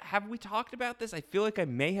know, have we talked about this? I feel like I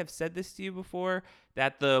may have said this to you before.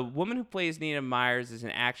 That the woman who plays Nina Myers is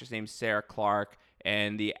an actress named Sarah Clark.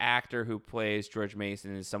 And the actor who plays George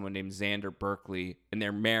Mason is someone named Xander Berkeley, and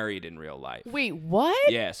they're married in real life. Wait, what?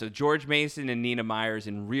 Yeah, so George Mason and Nina Myers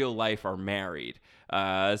in real life are married.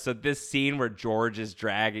 So this scene where George is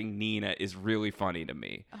dragging Nina is really funny to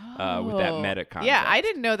me with that meta concept. Yeah, I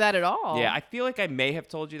didn't know that at all. Yeah, I feel like I may have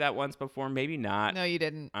told you that once before, maybe not. No, you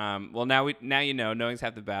didn't. Well, now you know, knowing's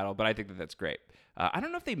half the battle, but I think that's great. I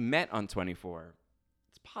don't know if they met on 24.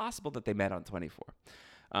 It's possible that they met on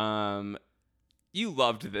 24. You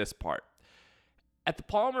loved this part. At the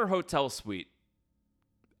Palmer Hotel suite,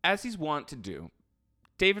 as he's wont to do,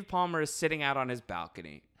 David Palmer is sitting out on his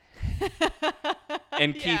balcony.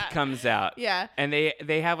 And Keith comes out. Yeah. And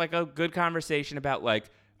they have like a good conversation about like,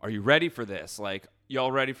 are you ready for this? Like,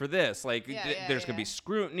 y'all ready for this? Like, there's going to be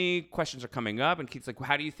scrutiny. Questions are coming up. And Keith's like, well,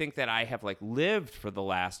 how do you think that I have like lived for the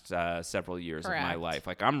last several years of my life?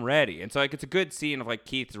 Like, I'm ready. And so like, it's a good scene of like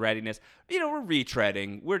Keith's readiness. You know, we're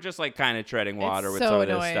retreading. We're just like kind of treading water with some of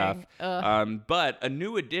this stuff. But a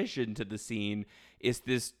new addition to the scene is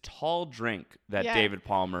this tall drink that David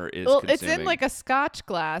Palmer is consuming. It's in like a scotch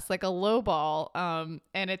glass, like a low ball.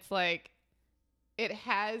 And it's like, it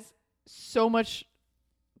has so much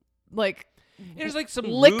like, there's like some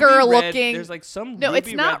liquor looking. There's like some no, ruby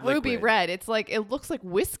it's not red ruby liquid. red. It's like it looks like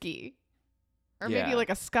whiskey, or maybe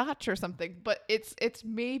like a scotch or something. But it's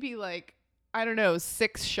maybe like I don't know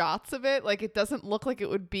 6 shots of it. Like it doesn't look like it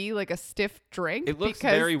would be like a stiff drink. It looks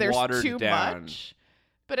because very there's watered too down. much.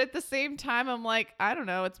 But at the same time, I'm like I don't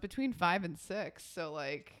know. It's between 5 and 6. So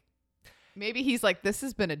like. Maybe he's like, this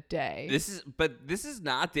has been a day. This is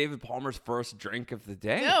not David Palmer's first drink of the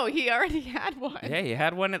day. No, he already had one. Yeah, he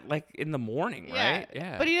had one at like in the morning, right?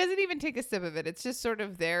 Yeah. But he doesn't even take a sip of it. It's just sort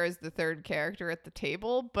of there as the third character at the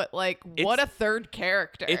table. But like, what a third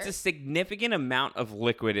character. It's a significant amount of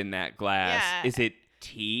liquid in that glass. Yeah. Is it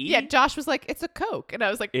tea? Yeah, Josh was like, it's a Coke. And I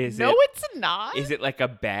was like, it's not. Is it like a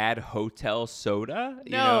bad hotel soda?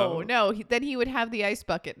 No. Then he would have the ice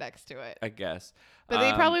bucket next to it. I guess. But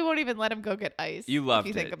they probably won't even let him go get ice. You loved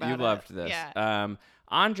if you think it. About you it. loved this. Yeah.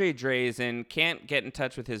 Andre Drazen can't get in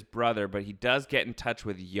touch with his brother, but he does get in touch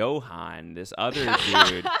with Johan, this other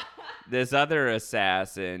dude, this other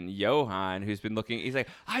assassin, Johan, who's been looking. He's like,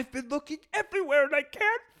 I've been looking everywhere and I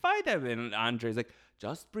can't find him. And Andre's like,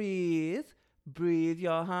 just breathe,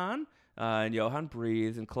 Johan. And Johan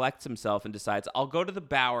breathes and collects himself and decides, I'll go to the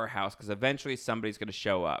Bauer house because eventually somebody's going to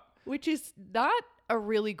show up. Which is not a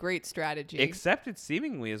really great strategy. Except it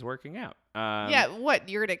seemingly is working out. Yeah, what?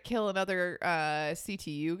 You're going to kill another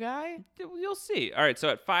CTU guy? You'll see. All right, so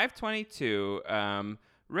at 5:22,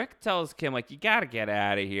 Rick tells Kim, like, you got to get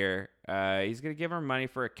out of here. He's going to give her money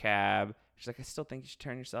for a cab. She's like, I still think you should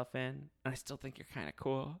turn yourself in, and I still think you're kind of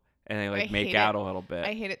cool. And they like I make hate out it. a little bit.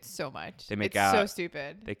 I hate it so much. They make it's out. so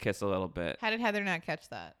stupid. They kiss a little bit. How did Heather not catch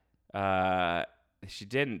that? She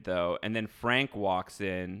didn't though. And then Frank walks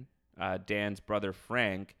in, Dan's brother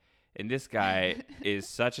Frank, and this guy is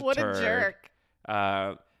such a What turd. a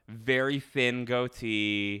jerk. Very thin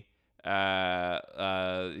goatee. He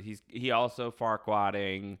also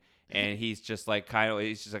Farquaading, and he's just like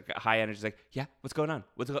he's just like high energy. He's like, yeah, what's going on?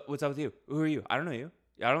 What's up with you? Who are you? I don't know you.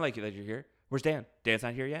 I don't like you that you're here. Where's Dan? Dan's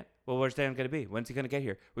not here yet? Well, where's Dan going to be? When's he going to get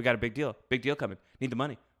here? We got a big deal. Big deal coming. Need the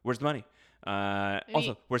money. Where's the money?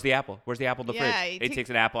 Also, where's the apple? Where's the apple in the fridge? He takes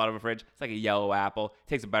an apple out of a fridge. It's like a yellow apple.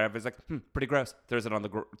 Takes a bite of it. It's like, pretty gross. Throws it on the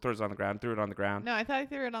ground. Threw it on the ground. No, I thought he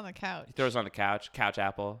threw it on the couch. He throws it on the couch. Couch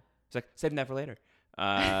apple. It's like, saving that for later.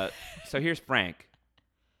 So here's Frank.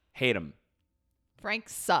 Hate him. Frank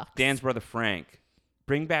sucks. Dan's brother Frank.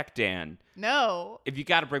 Bring back Dan. No. If you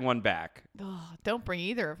got to bring one back. Oh, don't bring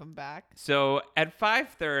either of them back. So at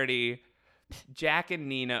 5:30, Jack and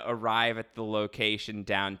Nina arrive at the location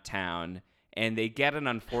downtown, and they get an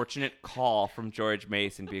unfortunate call from George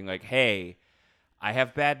Mason being like, hey, I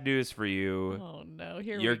have bad news for you. Oh, no.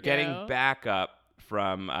 Here You're we go. getting backup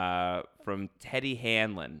from Teddy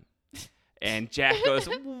Hanlon. And Jack goes,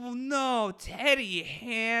 oh, no, Teddy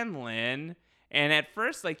Hanlon. And at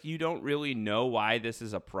first, like, you don't really know why this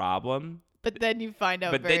is a problem. But then you find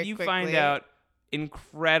out But then you find out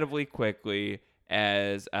incredibly quickly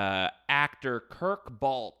as actor Kirk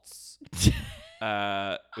Baltz,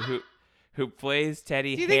 who plays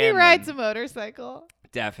Teddy Hanlon. Do you think he rides a motorcycle?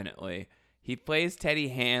 Definitely. He plays Teddy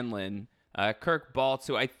Hanlon. Kirk Baltz,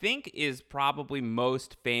 who I think is probably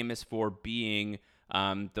most famous for being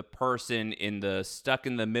the person in the stuck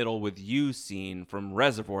in the middle with you scene from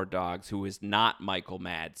Reservoir Dogs, who is not Michael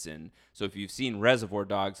Madsen. So if you've seen Reservoir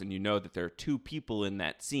Dogs and you know that there are two people in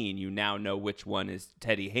that scene, you now know which one is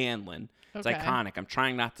Teddy Hanlon. It's Okay. iconic. I'm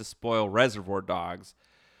trying not to spoil Reservoir Dogs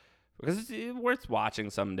because it's worth watching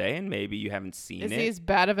someday, and maybe you haven't seen Is it. he as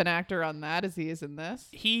bad of an actor on that as he is in this?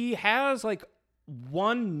 He has like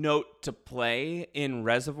one note to play in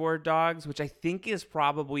Reservoir Dogs, which I think is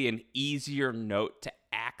probably an easier note to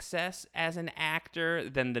access as an actor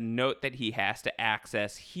than the note that he has to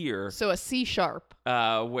access here, So a C sharp.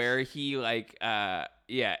 where he like A-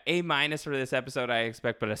 for this episode I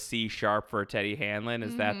expect, but a C sharp for Teddy Hanlon.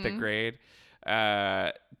 Is that the grade?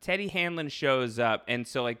 Teddy Hanlon shows up, and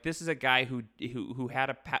so like this is a guy who had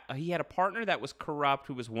a partner that was corrupt,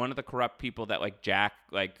 who was one of the corrupt people that like Jack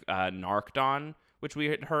narked on, which we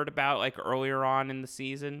had heard about like earlier on in the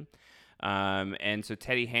season. And so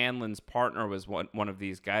Teddy Hanlon's partner was one of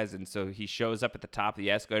these guys, and so he shows up at the top of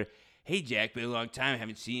the escalator. Hey, Jack, been a long time. I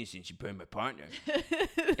haven't seen you since you burned my partner.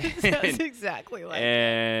 Sounds exactly like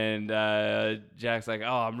And Jack's like,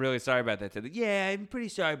 oh, I'm really sorry about that. Yeah, I'm pretty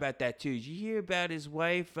sorry about that, too. Did you hear about his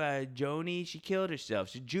wife, Joni? She killed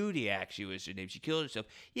herself. Judy, actually, was her name. She killed herself.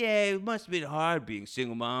 Yeah, it must have been hard being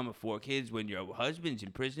single mom of 4 kids when your husband's in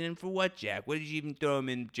prison. And for what, Jack? What did you even throw him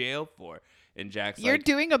in jail for? And Jack's You're like...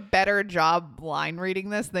 doing a better job line reading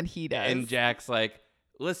this than he does. And Jack's like,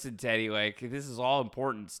 listen, Teddy, like, this is all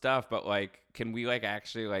important stuff, but, like, can we, like,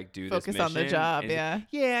 actually, like, do Focus this mission? on the job, And he's yeah. like,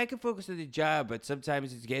 yeah, I can focus on the job, but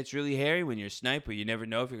sometimes it gets really hairy when you're a sniper. You never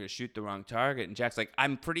know if you're going to shoot the wrong target. And Jack's like,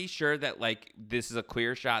 I'm pretty sure that, like, this is a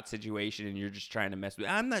clear shot situation and you're just trying to mess with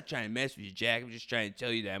me. I'm not trying to mess with you, Jack. I'm just trying to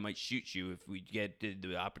tell you that I might shoot you if we get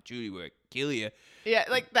the opportunity where I kill you. Yeah,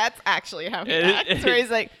 like that's actually how he acts. Where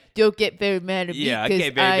he's like, "Don't get very mad at me." Yeah, I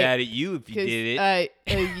get very mad at you if you did it.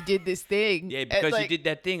 You did this thing. Yeah, because like, you did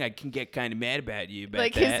that thing, I can get kind of mad about you about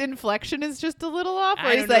like that. his inflection is just a little off. Where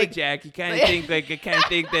I he's don't know, like, Jack. You kind of think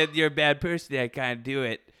that you're a bad person. I kind of do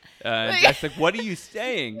it. Jack's like, what are you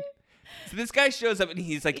saying? So this guy shows up and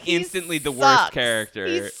he's like he instantly the sucks. worst character.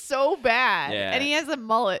 He's so bad. Yeah. And he has a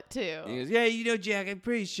mullet too. He goes, yeah, Jack, I'm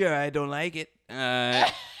pretty sure I don't like it.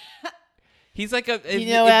 He's like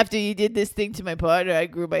After you did this thing to my partner, I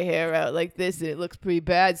grew my hair out like this, and it looks pretty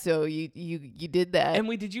bad. So you did that.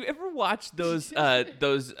 Emily, did you ever watch those G.I.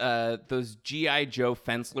 Joe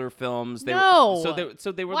Fensler films? No.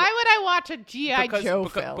 So they were. Why would I watch a G.I. Joe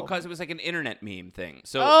because, film? Because it was like an internet meme thing.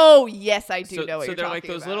 So. Oh yes, I do know what so you're they're talking like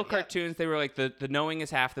those about. little Yep. cartoons. They were like the knowing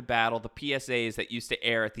is half the battle, the PSAs that used to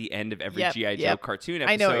air at the end of every G.I. Joe cartoon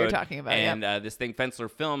episode. I know what you're talking about, And this thing,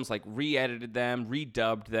 Fensler Films, like re-edited them,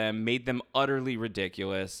 redubbed them, made them utterly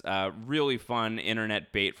ridiculous. Really fun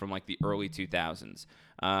internet bait from like the early 2000s.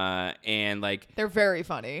 And like They're very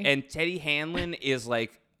funny. and Teddy Hanlon is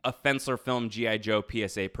like a Fensler film G.I. Joe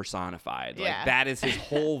PSA personified. Like Yeah. that is his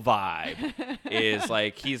whole vibe. Is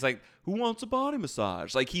like he's like, who wants a body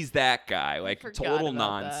massage? Like he's that guy. Like forgot total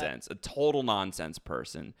about nonsense. A total nonsense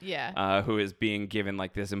person. Yeah. Who is being given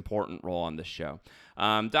like this important role on the show.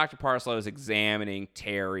 Dr. Parslow is examining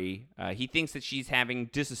Terry. He thinks that she's having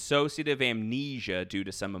dissociative amnesia due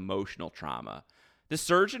to some emotional trauma. The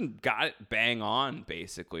surgeon got it bang on,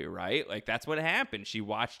 basically, right? Like, that's what happened. She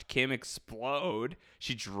watched Kim explode.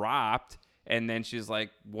 She dropped, and then she's like,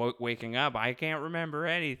 waking up, I can't remember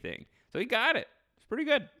anything. So he got it. It's pretty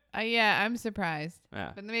good. Yeah, I'm surprised.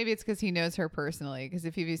 Yeah. But maybe it's because he knows her personally. Because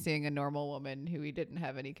if he was seeing a normal woman who he didn't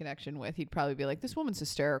have any connection with, he'd probably be like, this woman's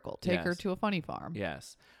hysterical. Take her Yes. to a funny farm.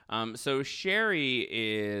 Yes. So Sherry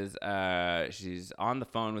is, she's on the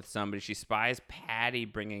phone with somebody. She spies Patty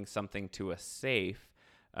bringing something to a safe.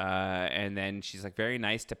 And then she's like very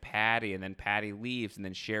nice to Patty. And then Patty leaves. And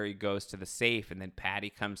then Sherry goes to the safe. And then Patty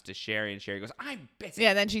comes to Sherry. And Sherry goes, I'm busy.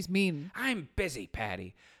 Yeah, then she's mean. I'm busy,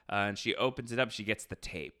 Patty. And she opens it up. She gets the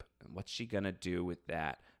tape. And what's she going to do with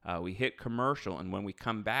that? We hit commercial. And when we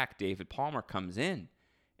come back, David Palmer comes in.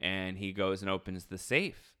 And he goes and opens the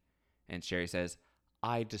safe. And Sherry says,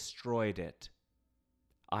 I destroyed it.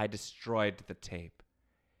 I destroyed the tape.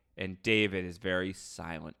 And David is very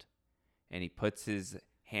silent. And he puts his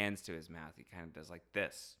hands to his mouth. He kind of does like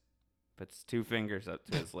this. Puts 2 fingers up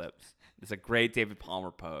to his lips. It's a great David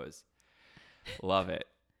Palmer pose. Love it.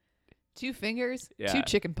 2 fingers, Yeah. 2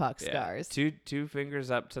 chicken pox Yeah. scars. Two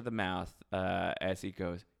fingers up to the mouth as he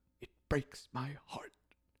goes, it breaks my heart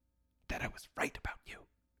that I was right about you.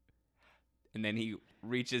 And then he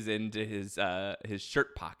reaches into his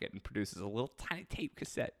shirt pocket and produces a little tiny tape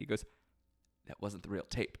cassette. He goes, that wasn't the real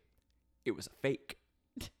tape. It was a fake.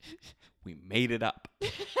 We made it up.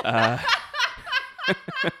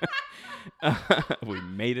 We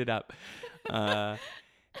made it up.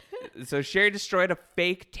 So Sherry destroyed a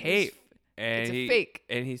fake tape. And It's a fake.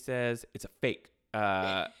 And he says, it's a fake.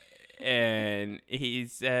 And he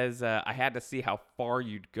says, I had to see how far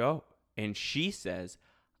you'd go. And she says,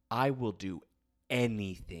 I will do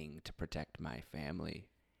anything to protect my family.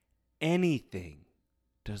 Anything.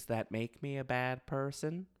 Does that make me a bad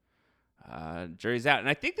person? Jury's out. And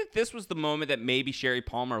I think that this was the moment that maybe Sherry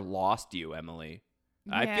Palmer lost you, Emily.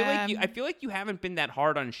 I feel like you haven't been that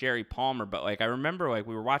hard on Sherry Palmer, but like I remember like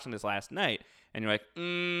we were watching this last night and you're like,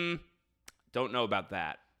 don't know about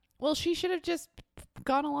that. Well, she should have just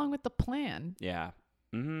gone along with the plan. Yeah.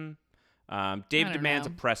 Mm-hmm. Dave I don't demands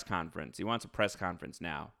know. a press conference. He wants a press conference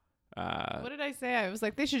now. What did I say? I was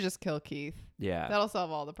like, they should just kill Keith. Yeah. That'll solve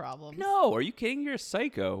all the problems. No, are you kidding? You're a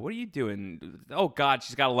psycho. What are you doing? Oh, God,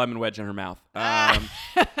 she's got a lemon wedge in her mouth.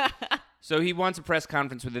 So he wants a press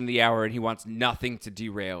conference within the hour, and he wants nothing to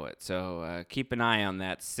derail it. So keep an eye on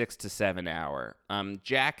that 6 to 7 hour.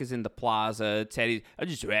 Jack is in the plaza. Teddy, I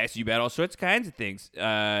just harass you about all sorts of kinds of things.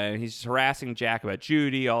 He's harassing Jack about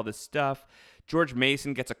Judy, all this stuff. George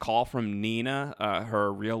Mason gets a call from Nina,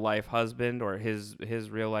 her real-life husband or his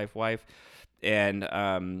real-life wife, and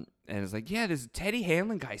it's like, yeah, this Teddy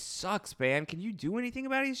Hanlon guy sucks, man. Can you do anything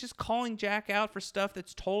about it? He's just calling Jack out for stuff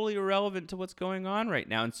that's totally irrelevant to what's going on right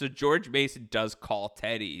now. And so George Mason does call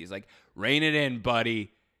Teddy. He's like, rein it in,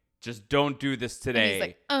 buddy. Just don't do this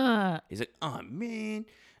today. And He's like, oh, man.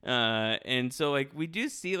 And so, like, we do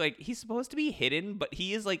see, like, he's supposed to be hidden, but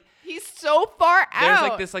he is, like, he's so far out. there's,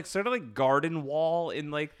 like, this, like, sort of, like, garden wall in,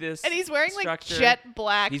 like, this And he's wearing, structure. like, jet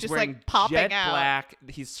black, He's just, wearing like, popping jet out. black.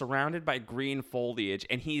 He's surrounded by green foliage,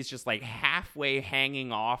 and he's just, like, halfway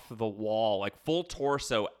hanging off the wall, like, full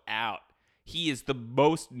torso out. He is the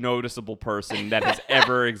most noticeable person that has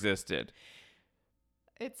ever existed.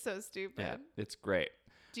 It's so stupid. Yeah, it's great.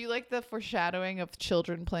 Do you like the foreshadowing of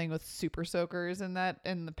children playing with super soakers in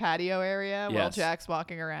the patio area while Yes. Jack's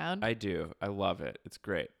walking around? I do. I love it. It's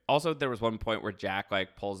great. Also, there was one point where Jack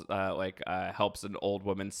like pulls, helps an old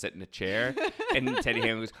woman sit in a chair, and Teddy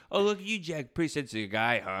Hanlon goes, "Oh, look at you, Jack. Pretty sensitive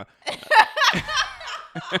guy, huh?"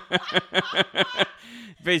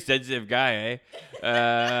 Very sensitive guy,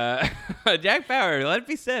 eh? Jack Bauer, let it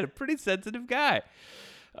be said, a pretty sensitive guy.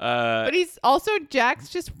 But he's also, Jack's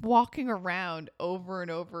just walking around over and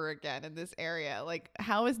over again in this area. Like,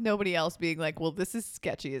 how is nobody else being like, well, this is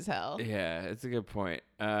sketchy as hell? Yeah, it's a good point.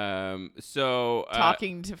 Talking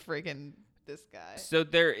to freaking this guy. So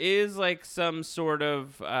there is like some sort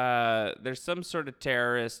of there's some sort of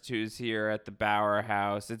terrorist who's here at the Bauer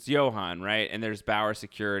house. It's Johan, right? And there's Bauer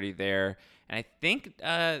security there. And I think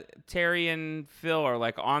Terry and Phil are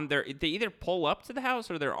like on their, they either pull up to the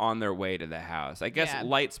house or they're on their way to the house. I guess, Yeah.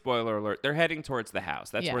 light spoiler alert, they're heading towards the house.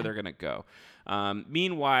 That's Yeah. where they're going to go.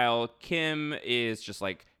 Meanwhile, Kim is just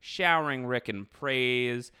like showering Rick in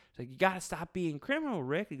praise. It's like, you got to stop being criminal,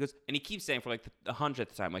 Rick. He goes, and he keeps saying for like the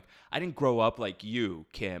 100th time, like, I didn't grow up like you,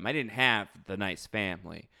 Kim. I didn't have the nice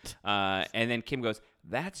family. And then Kim goes,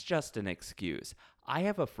 that's just an excuse. I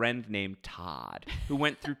have a friend named Todd who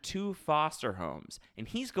went through 2 foster homes, and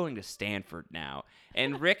he's going to Stanford now.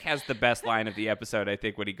 And Rick has the best line of the episode, I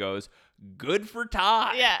think, when he goes, good for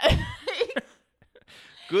Todd. Yeah.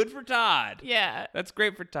 Good for Todd. Yeah. That's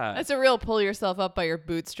great for Todd. That's a real pull yourself up by your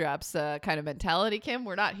bootstraps kind of mentality, Kim.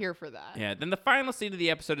 We're not here for that. Yeah, then the final scene of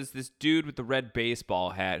the episode is this dude with the red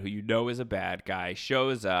baseball hat who you know is a bad guy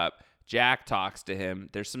shows up. Jack talks to him.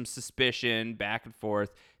 There's some suspicion back and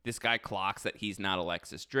forth. This guy clocks that he's not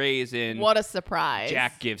Alexis Drazen. What a surprise.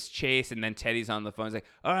 Jack gives chase, and then Teddy's on the phone. He's like,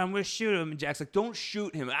 all right, I'm going to shoot him. And Jack's like, don't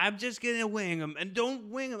shoot him. I'm just going to wing him. And don't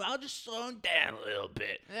wing him. I'll just slow him down a little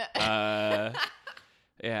bit.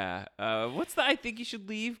 Yeah. What's the I Think You Should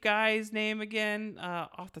Leave guy's name again?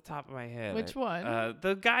 Off the top of my head. Which one?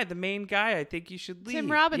 The main guy, I Think You Should Leave.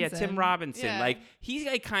 Tim Robinson. Yeah, Tim Robinson. Yeah. Like, he's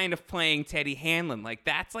like kind of playing Teddy Hanlon. Like,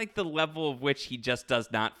 that's like the level of which he just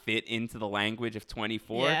does not fit into the language of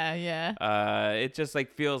 24. Yeah. It just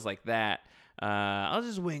like feels like that. I'll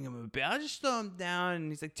just wing him a bit. I'll just slow him down.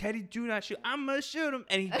 And he's like, Teddy, do not shoot. I'm going to shoot him.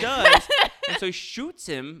 And he does. And so he shoots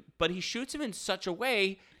him, but he shoots him in such a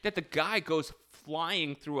way that the guy goes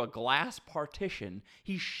flying through a glass partition.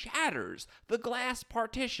 He shatters the glass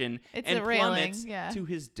partition and plummets to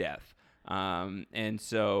his death. And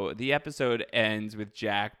so the episode ends with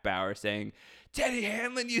Jack Bauer saying, Teddy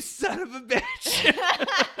Hanlon, you son of a bitch.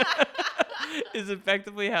 Is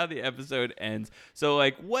effectively how the episode ends. So,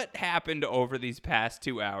 like, what happened over these past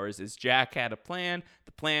 2 hours is Jack had a plan.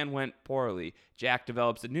 The plan went poorly. Jack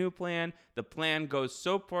develops a new plan. The plan goes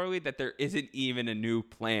so poorly that there isn't even a new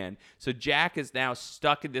plan. So Jack is now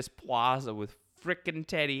stuck in this plaza with frickin'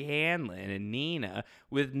 Teddy Hanlon and Nina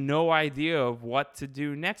with no idea of what to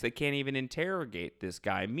do next. They can't even interrogate this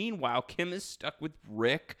guy. Meanwhile, Kim is stuck with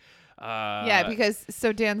Rick. Because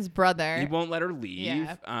Dan's brother. He won't let her leave.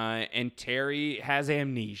 Yeah. And Terry has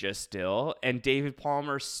amnesia still. And David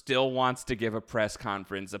Palmer still wants to give a press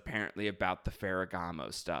conference, apparently, about the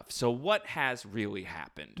Ferragamo stuff. So what has really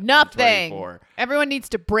happened? Nothing. On 24? Everyone needs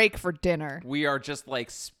to break for dinner. We are just like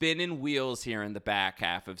spinning wheels here in the back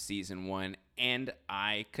half of season 1. And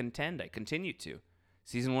I continue to.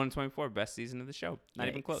 Season 1 of 24, best season of the show. Not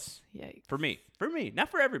even close. Yikes. For me,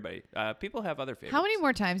 not for everybody. People have other favorites. How many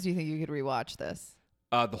more times do you think you could rewatch this?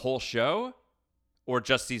 The whole show, or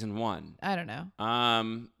just season 1? I don't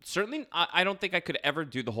know. Certainly, I don't think I could ever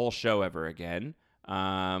do the whole show ever again.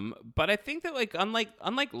 But I think that like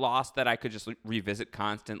unlike Lost, that I could just revisit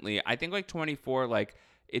constantly. I think like 24, like.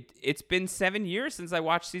 It's been 7 years since I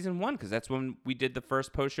watched season 1 because that's when we did the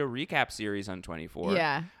first post-show recap series on 24.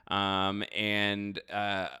 Yeah. And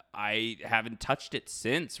I haven't touched it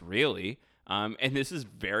since, really. And this is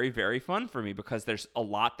very, very fun for me because there's a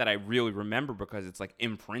lot that I really remember because it's like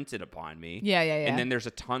imprinted upon me. Yeah. And then there's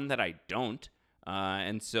a ton that I don't.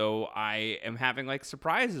 And so I am having like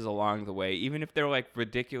surprises along the way, even if they're like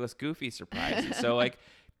ridiculous, goofy surprises. So like.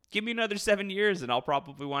 Give me another 7 years, and I'll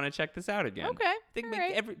probably want to check this out again. Okay. I think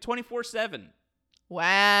every 24/7.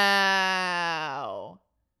 Wow.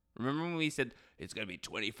 Remember when we said it's gonna be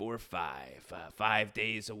 24/5, 5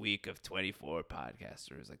 days a week of 24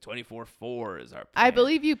 podcasters? Like 24/4 is our plan. I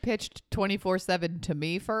believe you pitched 24/7 to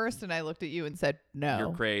me first, and I looked at you and said no.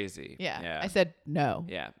 You're crazy. Yeah. I said no.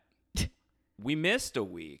 Yeah. We missed a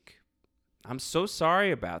week. I'm so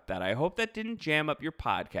sorry about that. I hope that didn't jam up your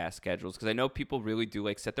podcast schedules because I know people really do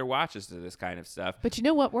like set their watches to this kind of stuff. But you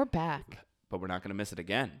know what? We're back. But we're not going to miss it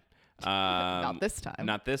again. Not this time.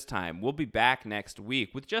 Not this time. We'll be back next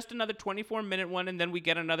week with just another 24-minute one, and then we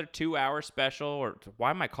get another 2-hour special. Or why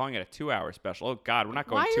am I calling it a 2-hour special? Oh, God, we're not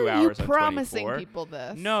going 2 hours on 24. Why are you promising people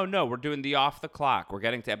this? No, we're doing the off the clock. We're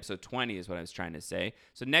getting to episode 20 is what I was trying to say.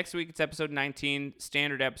 So next week it's episode 19,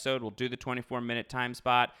 standard episode. We'll do the 24-minute time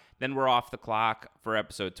spot. Then we're off the clock for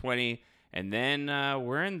episode 20, and then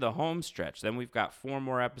we're in the home stretch. Then we've got 4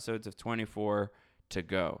 more episodes of 24 to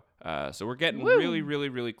go. So we're getting really, really,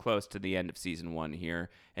 really close to the end of season 1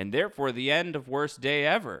 here, and therefore the end of Worst Day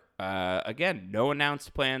Ever. Again, no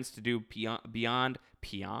announced plans to do beyond.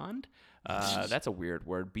 That's a weird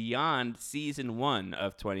word. Beyond season 1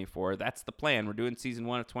 of 24. That's the plan. We're doing season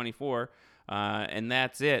 1 of 24. And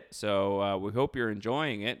that's it. So we hope you're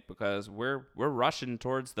enjoying it because we're rushing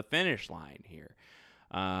towards the finish line here.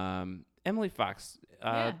 Emily Fox,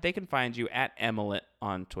 Yeah. they can find you at Emilet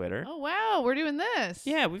on Twitter. Oh, wow. We're doing this.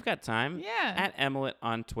 Yeah, we've got time. Yeah. At Emilet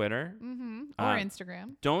on Twitter. Mm-hmm. Or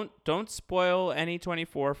Instagram. Don't spoil any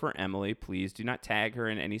 24 for Emily, please. Do not tag her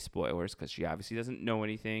in any spoilers because she obviously doesn't know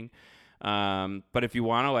anything. But if you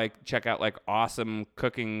want to like check out like awesome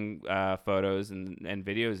cooking photos and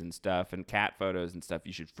videos and stuff and cat photos and stuff,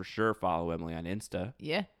 you should for sure follow Emily on Insta.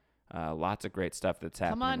 Yeah. Lots of great stuff that's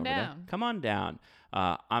happening. Come on over there. down. Come on down.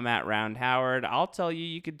 I'm at Round Howard. I'll tell you,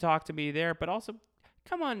 you can talk to me there, but also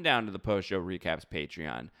come on down to the Post Show Recaps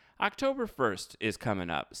Patreon. October 1st is coming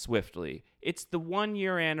up swiftly. It's the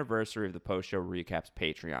 1-year anniversary of the Post Show Recaps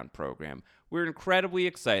Patreon program. We're incredibly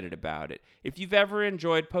excited about it. If you've ever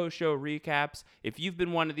enjoyed Post Show Recaps, if you've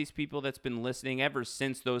been one of these people that's been listening ever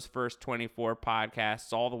since those first 24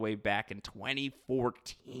 podcasts all the way back in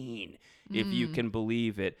 2014, if you can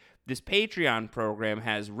believe it, this Patreon program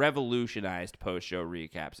has revolutionized Post Show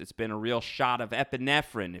Recaps. It's been a real shot of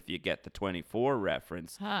epinephrine, if you get the 24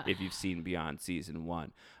 reference, if you've seen beyond season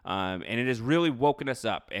 1. And it has really woken us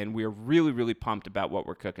up, and we're really, really pumped about what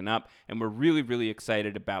we're cooking up, and we're really, really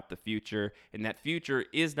excited about the future. And that future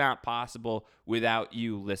is not possible without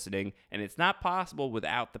you listening, and it's not possible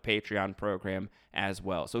without the Patreon program as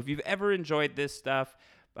well. So if you've ever enjoyed this stuff,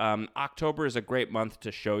 October is a great month to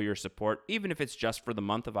show your support, even if it's just for the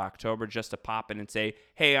month of October, just to pop in and say,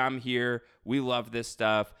 hey, I'm here. We love this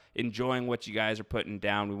stuff. Enjoying what you guys are putting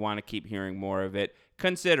down. We want to keep hearing more of it.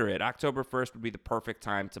 Consider it. October 1st would be the perfect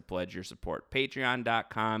time to pledge your support.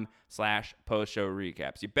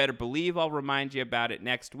 Patreon.com/postshowrecaps. You better believe I'll remind you about it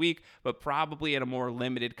next week, but probably in a more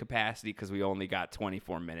limited capacity because we only got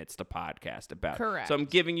 24 minutes to podcast about. Correct. So I'm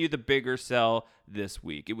giving you the bigger sell this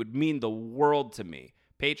week. It would mean the world to me.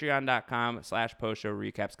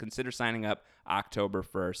 Patreon.com/postshowrecaps. Consider signing up October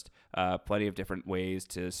 1st. Plenty of different ways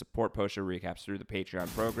to support Post Show Recaps through the Patreon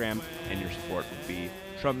program, and your support would be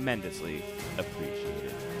tremendously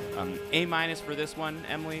appreciated. A- for this one,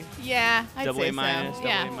 Emily? Yeah, I'd Double say A minus, so. double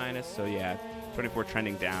Yeah. A minus. So yeah, 24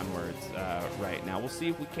 trending downwards right now. We'll see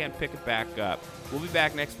if we can't pick it back up. We'll be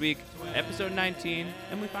back next week, episode 19.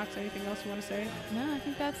 Emily Fox, anything else you want to say? No, I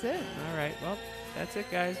think that's it. All right, well, that's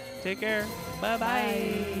it, guys. Take care.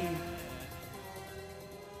 Bye-bye.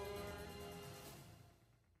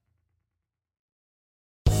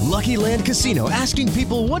 Lucky Land Casino, asking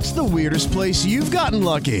people, what's the weirdest place you've gotten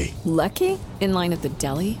lucky? Lucky? In line at the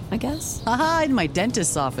deli, I guess? Aha, in my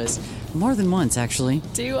dentist's office. More than once, actually.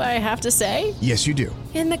 Do I have to say? Yes, you do.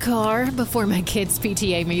 In the car before my kids'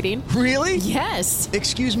 PTA meeting. Really? Yes.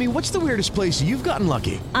 Excuse me, what's the weirdest place you've gotten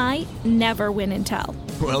lucky? I never win and tell.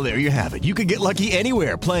 Well, there you have it. You can get lucky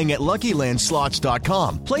anywhere, playing at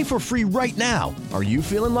LuckyLandSlots.com. Play for free right now. Are you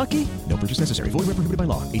feeling lucky? No purchase necessary. Void where prohibited by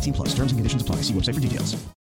law. 18+. Terms and conditions apply. See website for details.